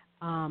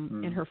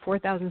in her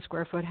 4,000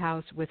 square foot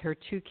house with her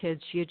 2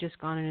 kids. She had just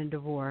gone in a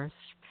divorce,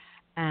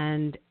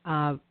 and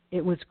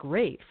it was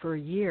great. For a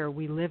year,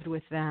 we lived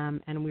with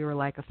them, and we were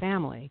like a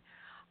family.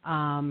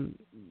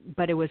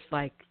 But it was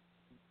like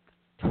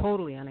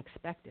totally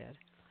unexpected.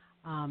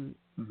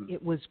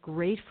 It was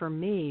great for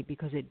me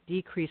because it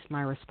decreased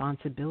my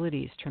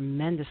responsibilities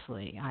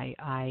tremendously.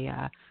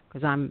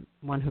 Because I'm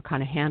one who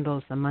kind of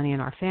handles the money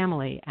in our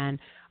family, and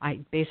I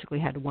basically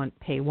had to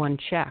pay 1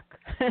 check.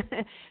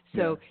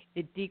 So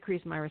it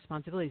decreased my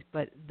responsibilities.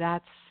 But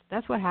that's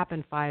what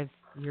happened 5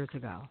 years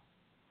ago.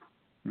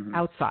 On the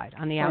outside.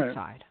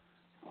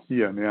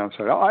 Yeah, on the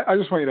outside. I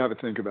just want you to have a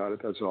think about it.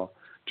 That's all.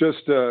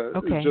 Just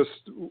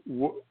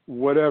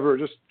whatever.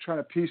 Just trying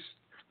to piece,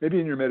 maybe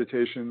in your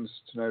meditations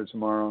tonight or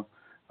tomorrow.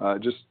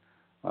 Just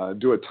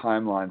do a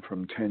timeline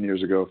from 10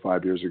 years ago,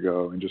 5 years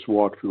ago, and just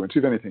walk through and see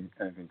if anything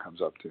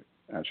comes up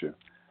at you.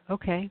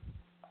 Okay.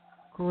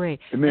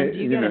 Great. And do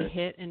you get a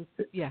hit?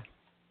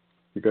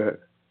 Go ahead.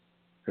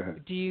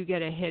 Do you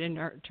get a hit in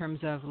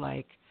terms of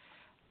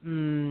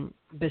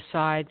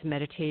besides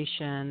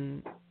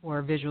meditation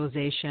or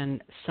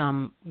visualization,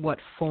 what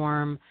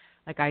form?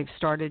 Like I've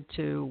started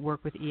to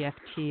work with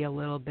EFT a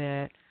little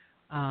bit.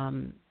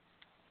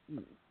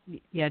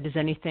 Does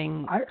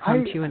anything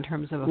come to you in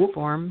terms of a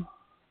form?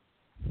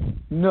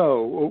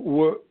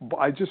 No.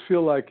 I just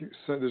feel like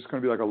there's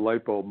going to be like a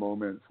light bulb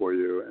moment for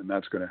you, and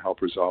that's going to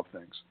help resolve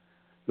things.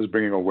 Just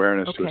bringing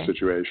awareness to a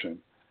situation.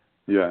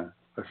 Yeah.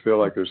 I feel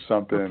like there's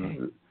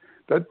something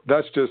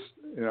that's just,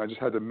 I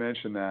just had to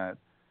mention that.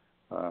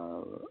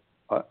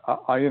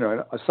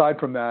 Aside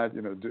from that,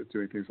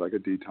 doing things like a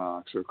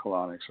detox or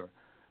colonics or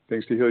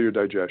things to heal your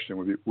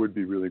digestion would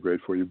be really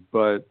great for you.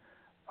 But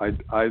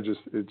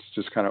it's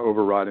just kind of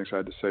overriding, so I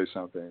had to say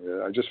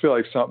something. I just feel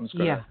like something's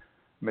going to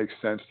make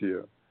sense to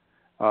you.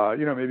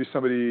 Maybe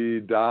somebody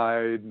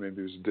died,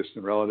 maybe it was a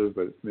distant relative,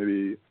 but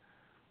maybe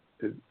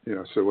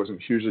so it wasn't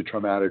hugely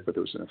traumatic, but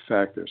there was an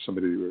effect. There's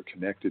somebody you were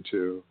connected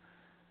to.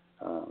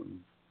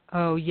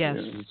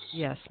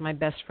 Yes, my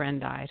best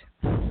friend died.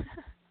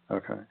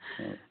 Okay.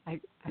 I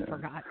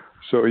forgot.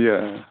 So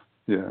yeah.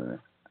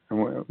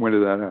 And when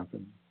did that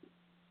happen?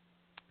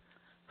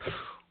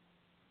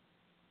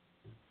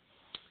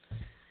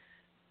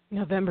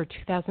 November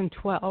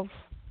 2012.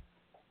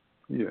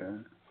 Yeah,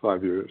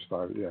 5 years.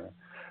 That's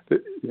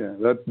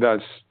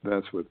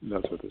what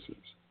this is.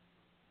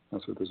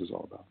 That's what this is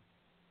all about.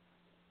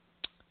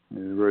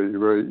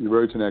 You're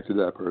very connected to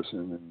that person,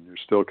 and you're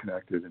still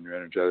connected, and you're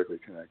energetically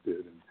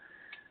connected, and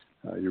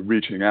you're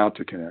reaching out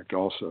to connect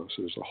also.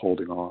 So there's a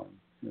holding on,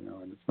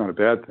 and it's not a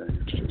bad thing.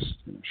 It's just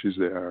she's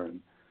there, and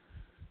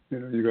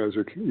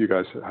you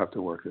guys have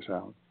to work this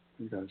out.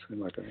 You guys can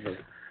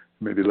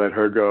maybe let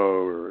her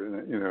go,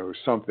 or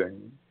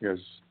something. You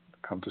guys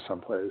come to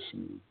some place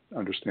and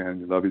understand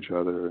you love each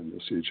other, and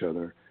you'll see each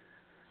other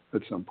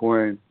at some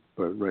point.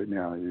 But right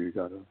now,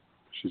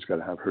 she's got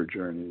to have her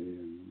journey,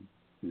 and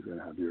you're going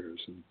to have yours.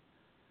 And,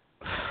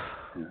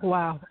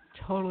 Wow,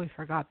 totally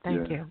forgot.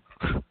 Thank you.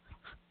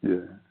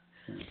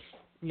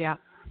 Yeah.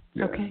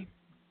 Okay.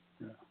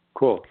 Yeah.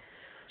 Cool.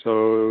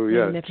 So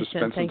just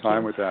spend some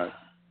time with that.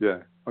 Yeah.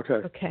 Okay.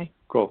 Okay.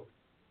 Cool.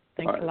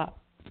 Thanks a lot.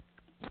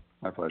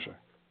 My pleasure.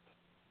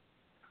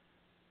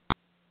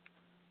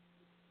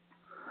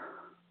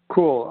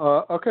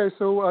 Cool. Okay,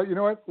 so you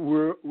know what?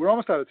 We're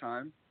almost out of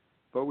time,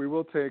 but we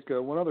will take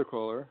one other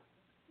caller,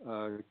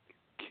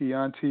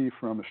 Chianti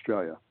from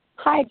Australia.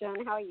 Hi, John.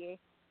 How are you?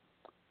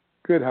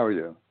 Good. How are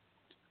you?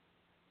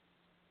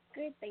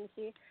 good, thank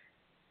you.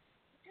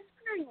 Just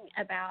wondering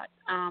about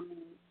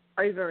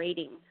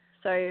overeating.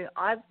 So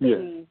I've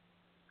been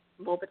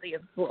morbidly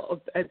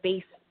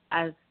obese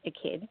as a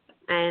kid,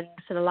 and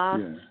for the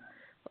last,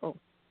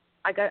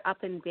 I go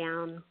up and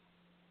down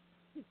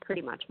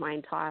pretty much my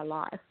entire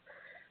life.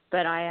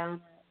 But I've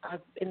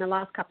in the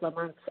last couple of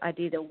months, I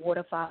did a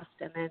water fast,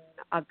 and then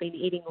I've been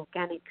eating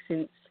organic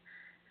since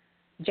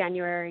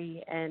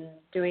January and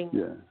doing,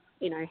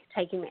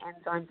 taking the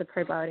enzymes, the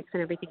probiotics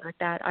and everything like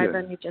that. I've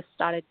only just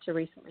started to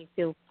recently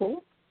feel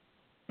full,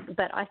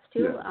 but I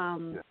still,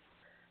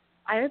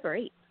 I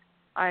overeat.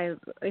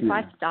 If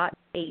I start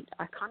to eat,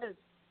 I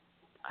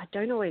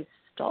don't always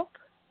stop.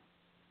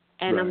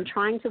 And I'm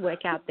trying to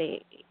work out the,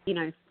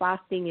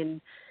 fasting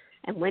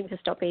and when to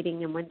stop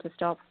eating and when to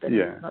stop, when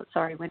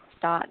to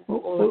start,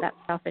 all of that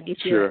stuff. And if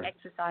you're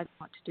exercising,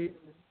 what to do.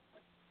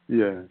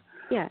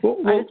 Yeah. Well,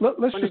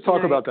 let's just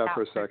talk about that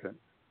for a second.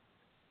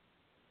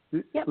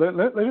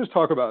 Let's just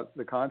talk about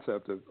the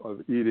concept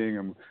of eating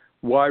and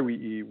why we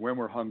eat, when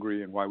we're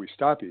hungry, and why we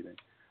stop eating.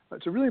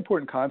 It's a really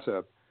important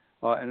concept,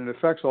 and it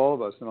affects all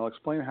of us. And I'll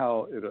explain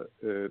how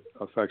it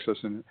affects us,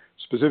 and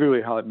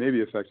specifically how it may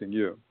be affecting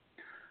you.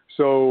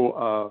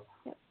 So,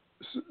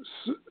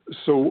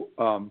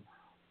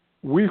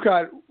 we've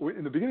got,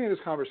 in the beginning of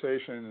this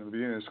conversation, in the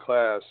beginning of this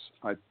class,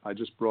 I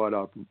just brought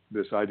up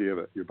this idea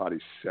of your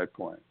body's set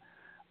point.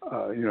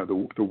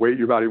 The weight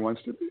your body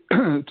wants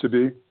to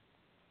be.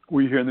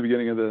 Were you here in the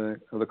beginning of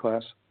the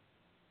claess?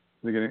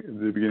 The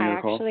beginning of the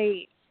call?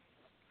 Actually,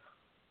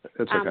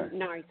 it's okay.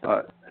 No.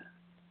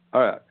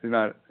 All right. You're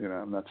not.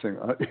 I'm not saying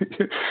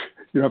you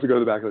don't have to go to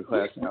the back of the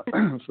class now.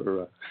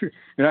 You're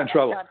not in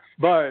trouble.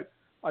 But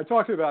I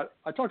talked about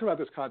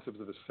this concept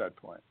of the set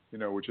point,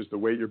 which is the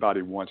weight your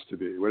body wants to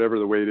be. Whatever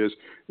the weight is,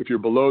 if you're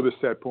below the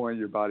set point,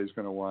 your body's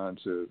going to want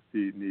to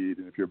eat and eat,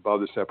 and if you're above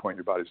the set point,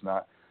 your body's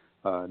not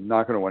going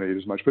to want to eat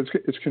as much. But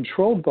it's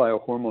controlled by a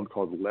hormone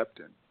called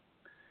leptin.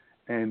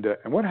 And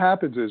what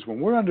happens is when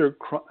we're under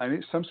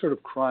some sort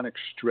of chronic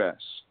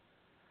stress,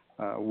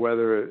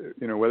 whether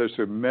it's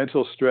a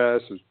mental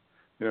stress,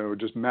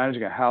 just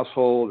managing a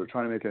household or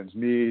trying to make ends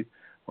meet,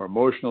 or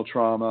emotional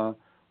trauma,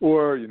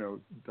 or,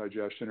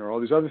 digestion, or all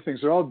these other things.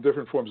 They're all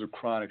different forms of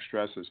chronic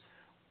stresses.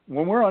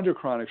 When we're under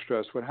chronic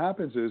stress, what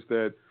happens is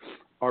that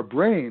our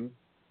brain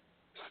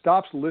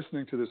stops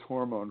listening to this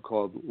hormone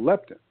called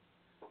leptin.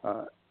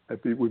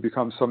 We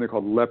become something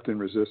called leptin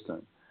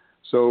resistant.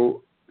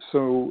 So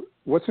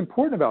what's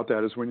important about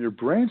that is when your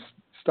brain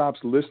stops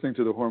listening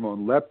to the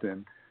hormone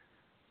leptin,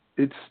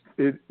 it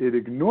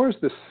ignores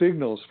the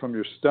signals from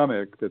your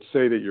stomach that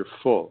say that you're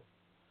full.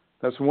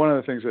 That's one of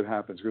the things that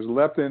happens, because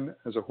leptin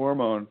as a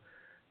hormone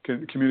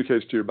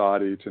communicates to your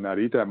body to not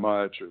eat that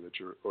much,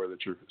 or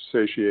that you're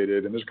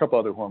satiated, and there's a couple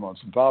other hormones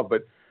involved,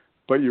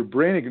 but your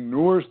brain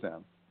ignores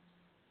them.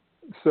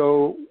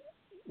 So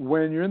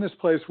when you're in this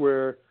place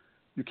where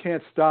you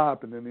can't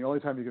stop, and then the only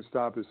time you can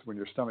stop is when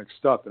your stomach's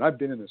stuffed, and I've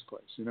been in this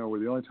place, where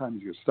the only time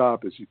you can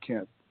stop is you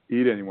can't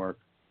eat anymore,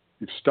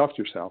 you've stuffed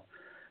yourself,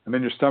 and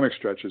then your stomach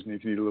stretches and you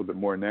can eat a little bit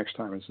more next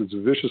time, and so it's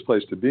a vicious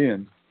place to be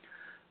in.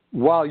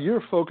 While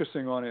you're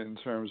focusing on it in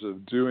terms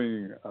of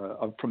doing,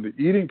 from the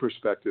eating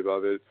perspective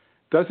of it,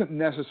 doesn't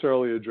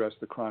necessarily address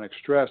the chronic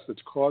stress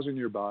that's causing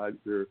your body,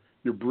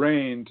 your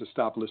brain to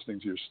stop listening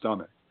to your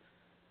stomach.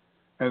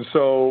 And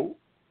so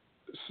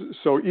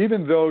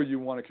even though you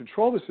want to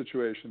control the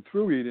situation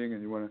through eating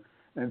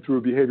and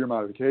through behavior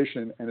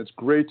modification, and it's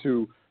great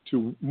to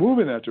move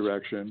in that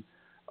direction,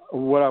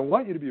 what I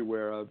want you to be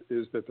aware of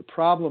is that the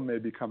problem may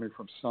be coming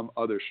from some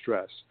other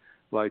stress.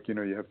 Like,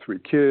 you have 3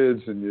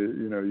 kids and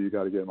you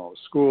got to get them all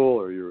to school,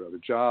 or you have a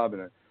job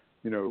and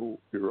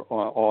you're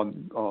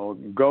on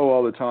go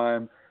all the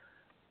time,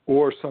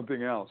 or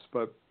something else.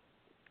 But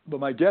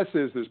my guess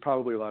is there's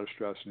probably a lot of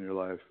stress in your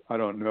life. I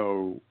don't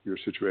know your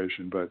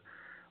situation, but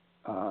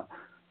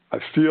I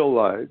feel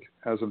like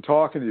as I'm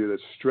talking to you that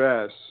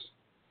stress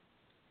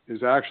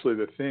is actually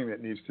the thing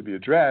that needs to be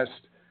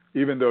addressed,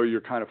 even though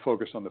you're kind of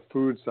focused on the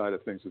food side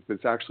of things.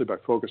 It's actually by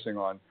focusing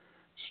on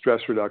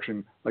stress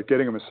reduction, like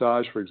getting a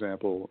massage, for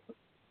example,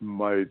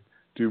 might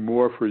do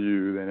more for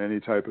you than any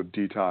type of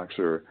detox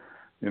or,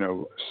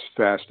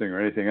 fasting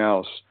or anything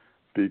else,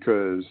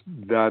 because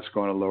that's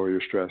going to lower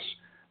your stress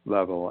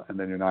level, and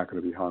then you're not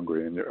going to be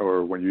hungry,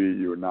 or when you eat,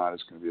 you're not as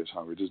going to be as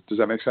hungry. Does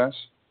that make sense?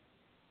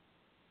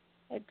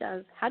 It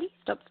does. How do you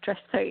stop stress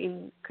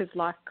though? Because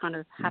life kind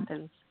of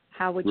happens.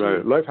 How would you?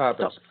 Right, life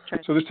happens. Stop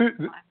stress? So there's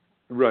two.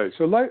 Right.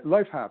 So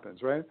life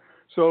happens, right?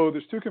 So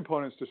there's 2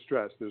 components to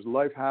stress. There's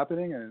life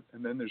happening, and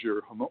then there's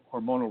your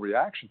hormonal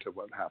reaction to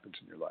what happens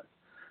in your life.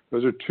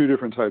 Those are 2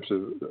 different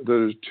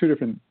those are 2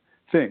 different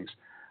things.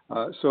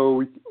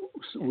 So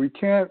we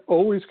can't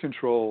always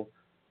control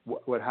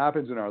what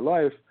happens in our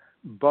life,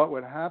 but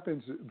what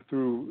happens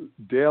through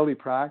daily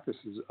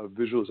practices of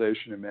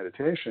visualization and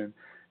meditation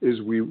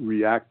is we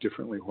react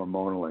differently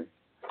hormonally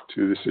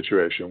to the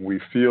situation.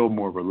 We feel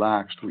more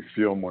relaxed. We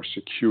feel more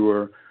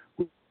secure.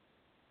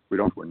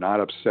 We're not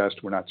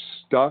obsessed. We're not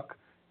stuck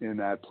in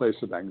that place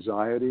of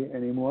anxiety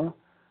anymore.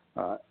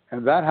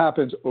 And that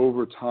happens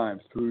over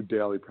time through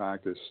daily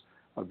practice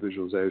of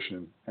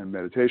visualization and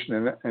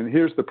meditation. And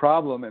here's the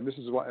problem, and this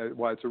is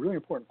why it's a really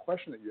important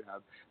question that you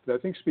have, that I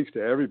think speaks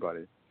to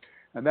everybody.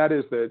 And that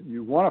is that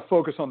you want to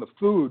focus on the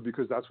food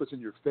because that's what's in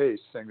your face,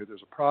 saying that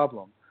there's a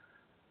problem.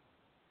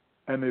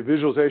 And the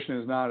visualization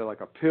is not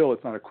like a pill.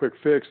 It's not a quick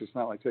fix. It's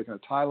not like taking a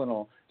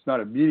Tylenol. It's not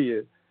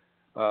immediate,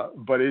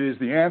 but it is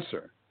the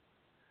answer.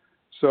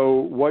 So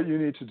what you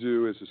need to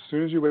do is as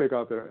soon as you wake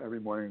up every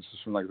morning, this is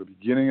from like the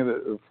beginning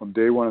of from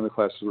day one of the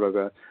classes,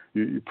 whatever,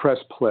 you press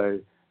play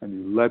and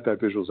you let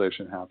that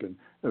visualization happen.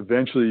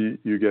 Eventually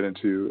you get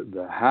into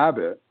the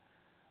habit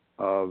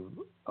of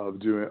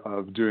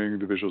doing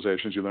the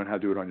visualizations. You learn how to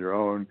do it on your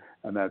own,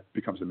 and that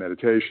becomes a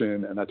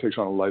meditation, and that takes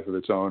on a life of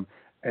its own.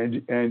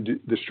 And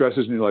the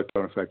stresses in your life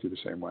don't affect you the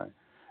same way.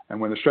 And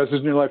when the stresses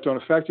in your life don't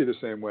affect you the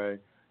same way,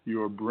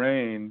 your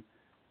brain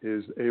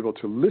is able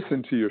to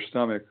listen to your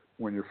stomach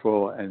when you're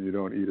full and you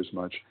don't eat as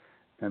much,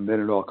 and then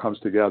it all comes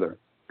together.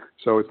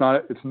 So it's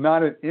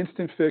not an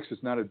instant fix.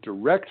 It's not a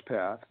direct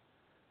path.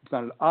 It's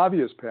not an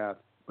obvious path,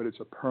 but it's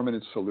a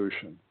permanent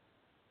solution.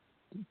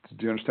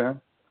 Do you understand?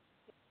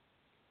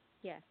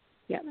 Yes.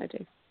 Yeah, I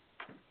do.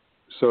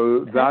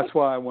 So that's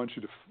why I want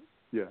you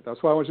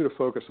to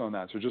focus on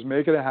that. So just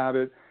make it a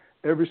habit.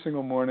 Every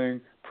single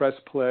morning, press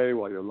play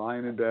while you're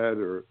lying in bed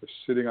or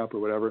sitting up or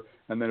whatever,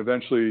 and then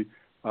eventually,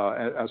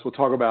 as we'll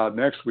talk about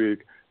next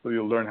week,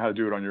 you'll learn how to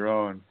do it on your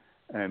own,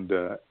 and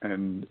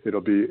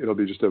it'll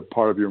be just a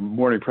part of your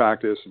morning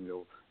practice, and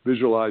you'll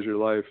visualize your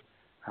life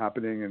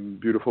happening in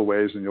beautiful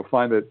ways, and you'll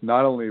find that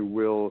not only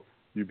will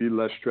you be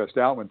less stressed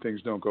out when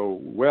things don't go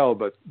well,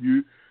 but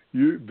you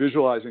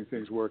visualizing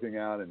things working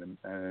out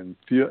and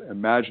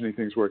imagining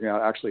things working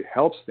out actually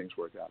helps things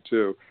work out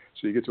too.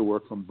 So you get to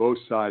work from both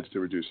sides to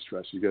reduce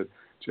stress. You get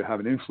to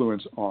have an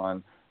influence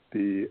on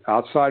the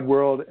outside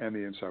world and the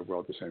inside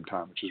world at the same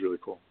time, which is really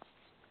cool.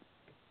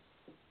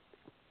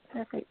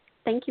 Perfect.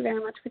 Thank you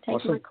very much for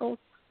taking my call.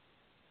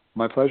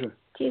 My pleasure.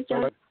 Cheers,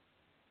 John. Right.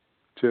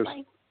 Cheers.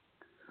 Bye.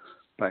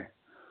 Bye.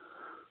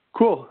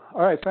 Cool.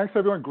 All right. Thanks,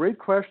 everyone. Great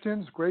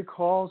questions, great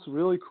calls,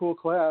 really cool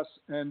class.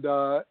 And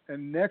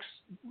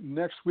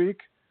next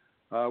week,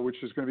 which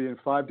is going to be in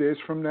 5 days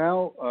from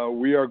now,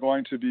 we are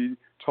going to be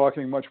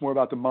talking much more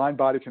about the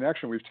mind-body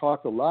connection. We've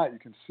talked a lot. You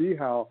can see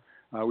how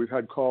we've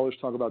had callers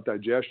talk about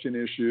digestion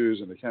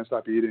issues and they can't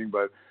stop eating,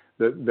 but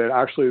that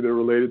actually they're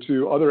related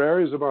to other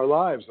areas of our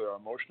lives, our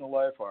emotional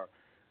life, our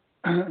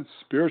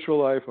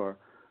spiritual life,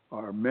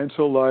 our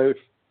mental life.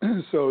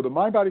 So the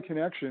mind-body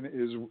connection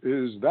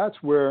is that's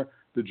where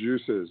the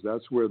juice is.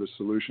 That's where the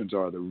solutions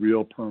are, the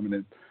real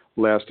permanent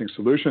lasting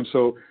solutions.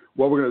 So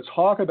what we're going to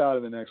talk about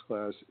in the next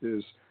class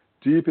is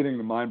deepening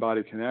the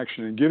mind-body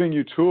connection and giving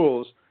you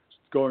tools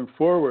going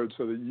forward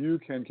so that you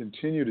can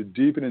continue to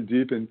deepen and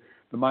deepen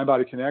the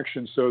mind-body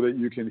connection so that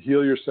you can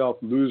heal yourself,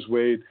 lose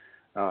weight,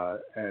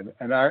 and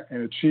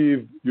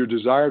achieve your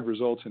desired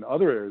results in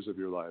other areas of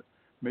your life,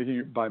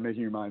 by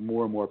making your mind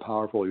more and more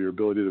powerful, your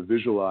ability to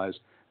visualize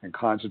and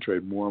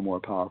concentrate more and more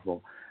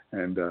powerful,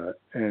 and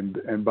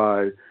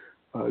by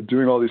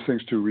doing all these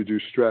things to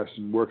reduce stress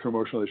and work through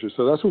emotional issues.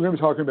 So that's what we're going to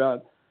be talking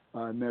about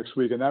next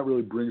week, and that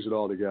really brings it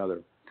all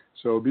together.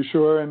 So be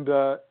sure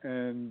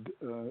and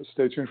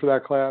stay tuned for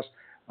that class.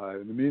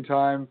 In the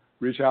meantime,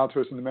 reach out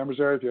to us in the members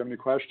area if you have any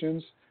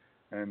questions,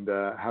 and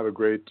have a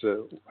great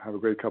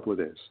couple of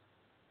days.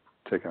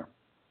 Take care.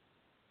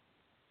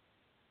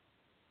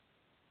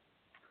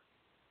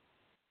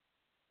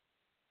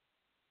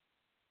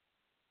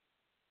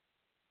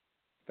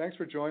 Thanks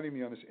for joining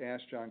me on this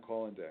Ask John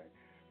call-in day.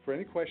 For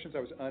any questions I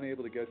was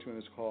unable to get to in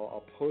this call,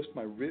 I'll post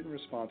my written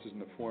responses in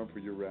the forum for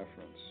your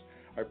reference.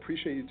 I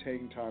appreciate you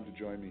taking time to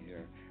join me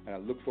here, and I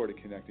look forward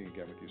to connecting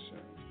again with you soon.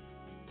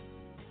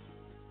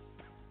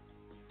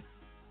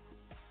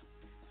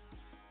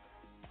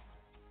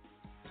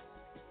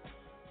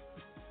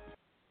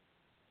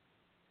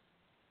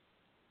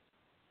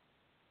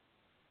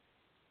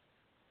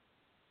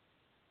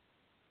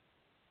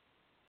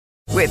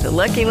 With the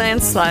Lucky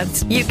Land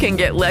Slots, you can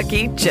get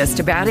lucky just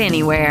about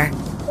anywhere.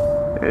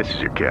 This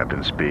is your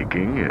captain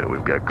speaking.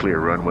 We've got clear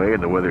runway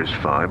and the weather's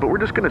fine, but we're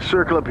just going to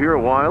circle up here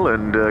a while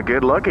and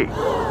get lucky.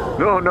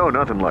 No,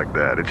 nothing like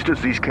that. It's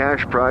just these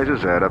cash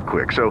prizes add up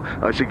quick. So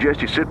I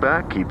suggest you sit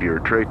back, keep your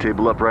tray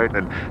table upright,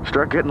 and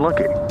start getting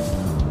lucky.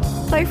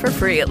 Play for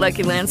free at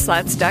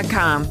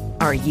LuckyLandSlots.com.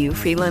 Are you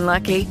feeling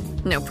lucky?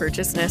 No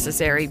purchase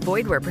necessary.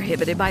 Void where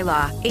prohibited by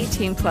law.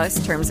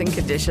 18+ terms and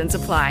conditions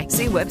apply.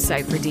 See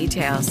website for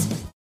details.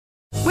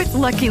 With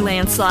Lucky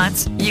Land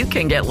Slots, you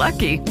can get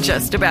lucky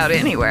just about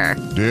anywhere.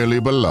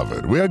 Dearly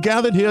beloved, we are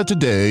gathered here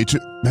today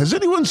to... Has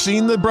anyone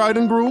seen the bride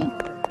and groom?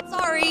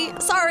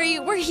 Sorry,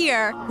 we're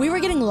here. We were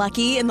getting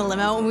lucky in the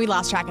limo and we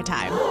lost track of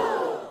time.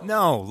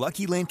 No,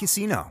 Lucky Land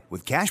Casino,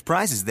 with cash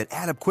prizes that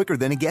add up quicker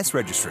than a guest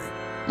registry.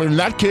 In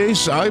that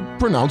case, I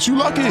pronounce you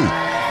lucky.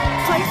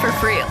 Play for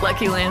free at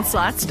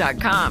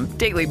LuckyLandSlots.com.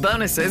 Daily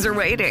bonuses are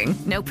waiting.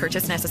 No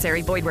purchase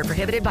necessary. Void where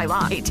prohibited by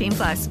law.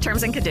 18+.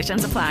 Terms and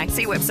conditions apply.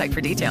 See website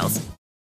for details.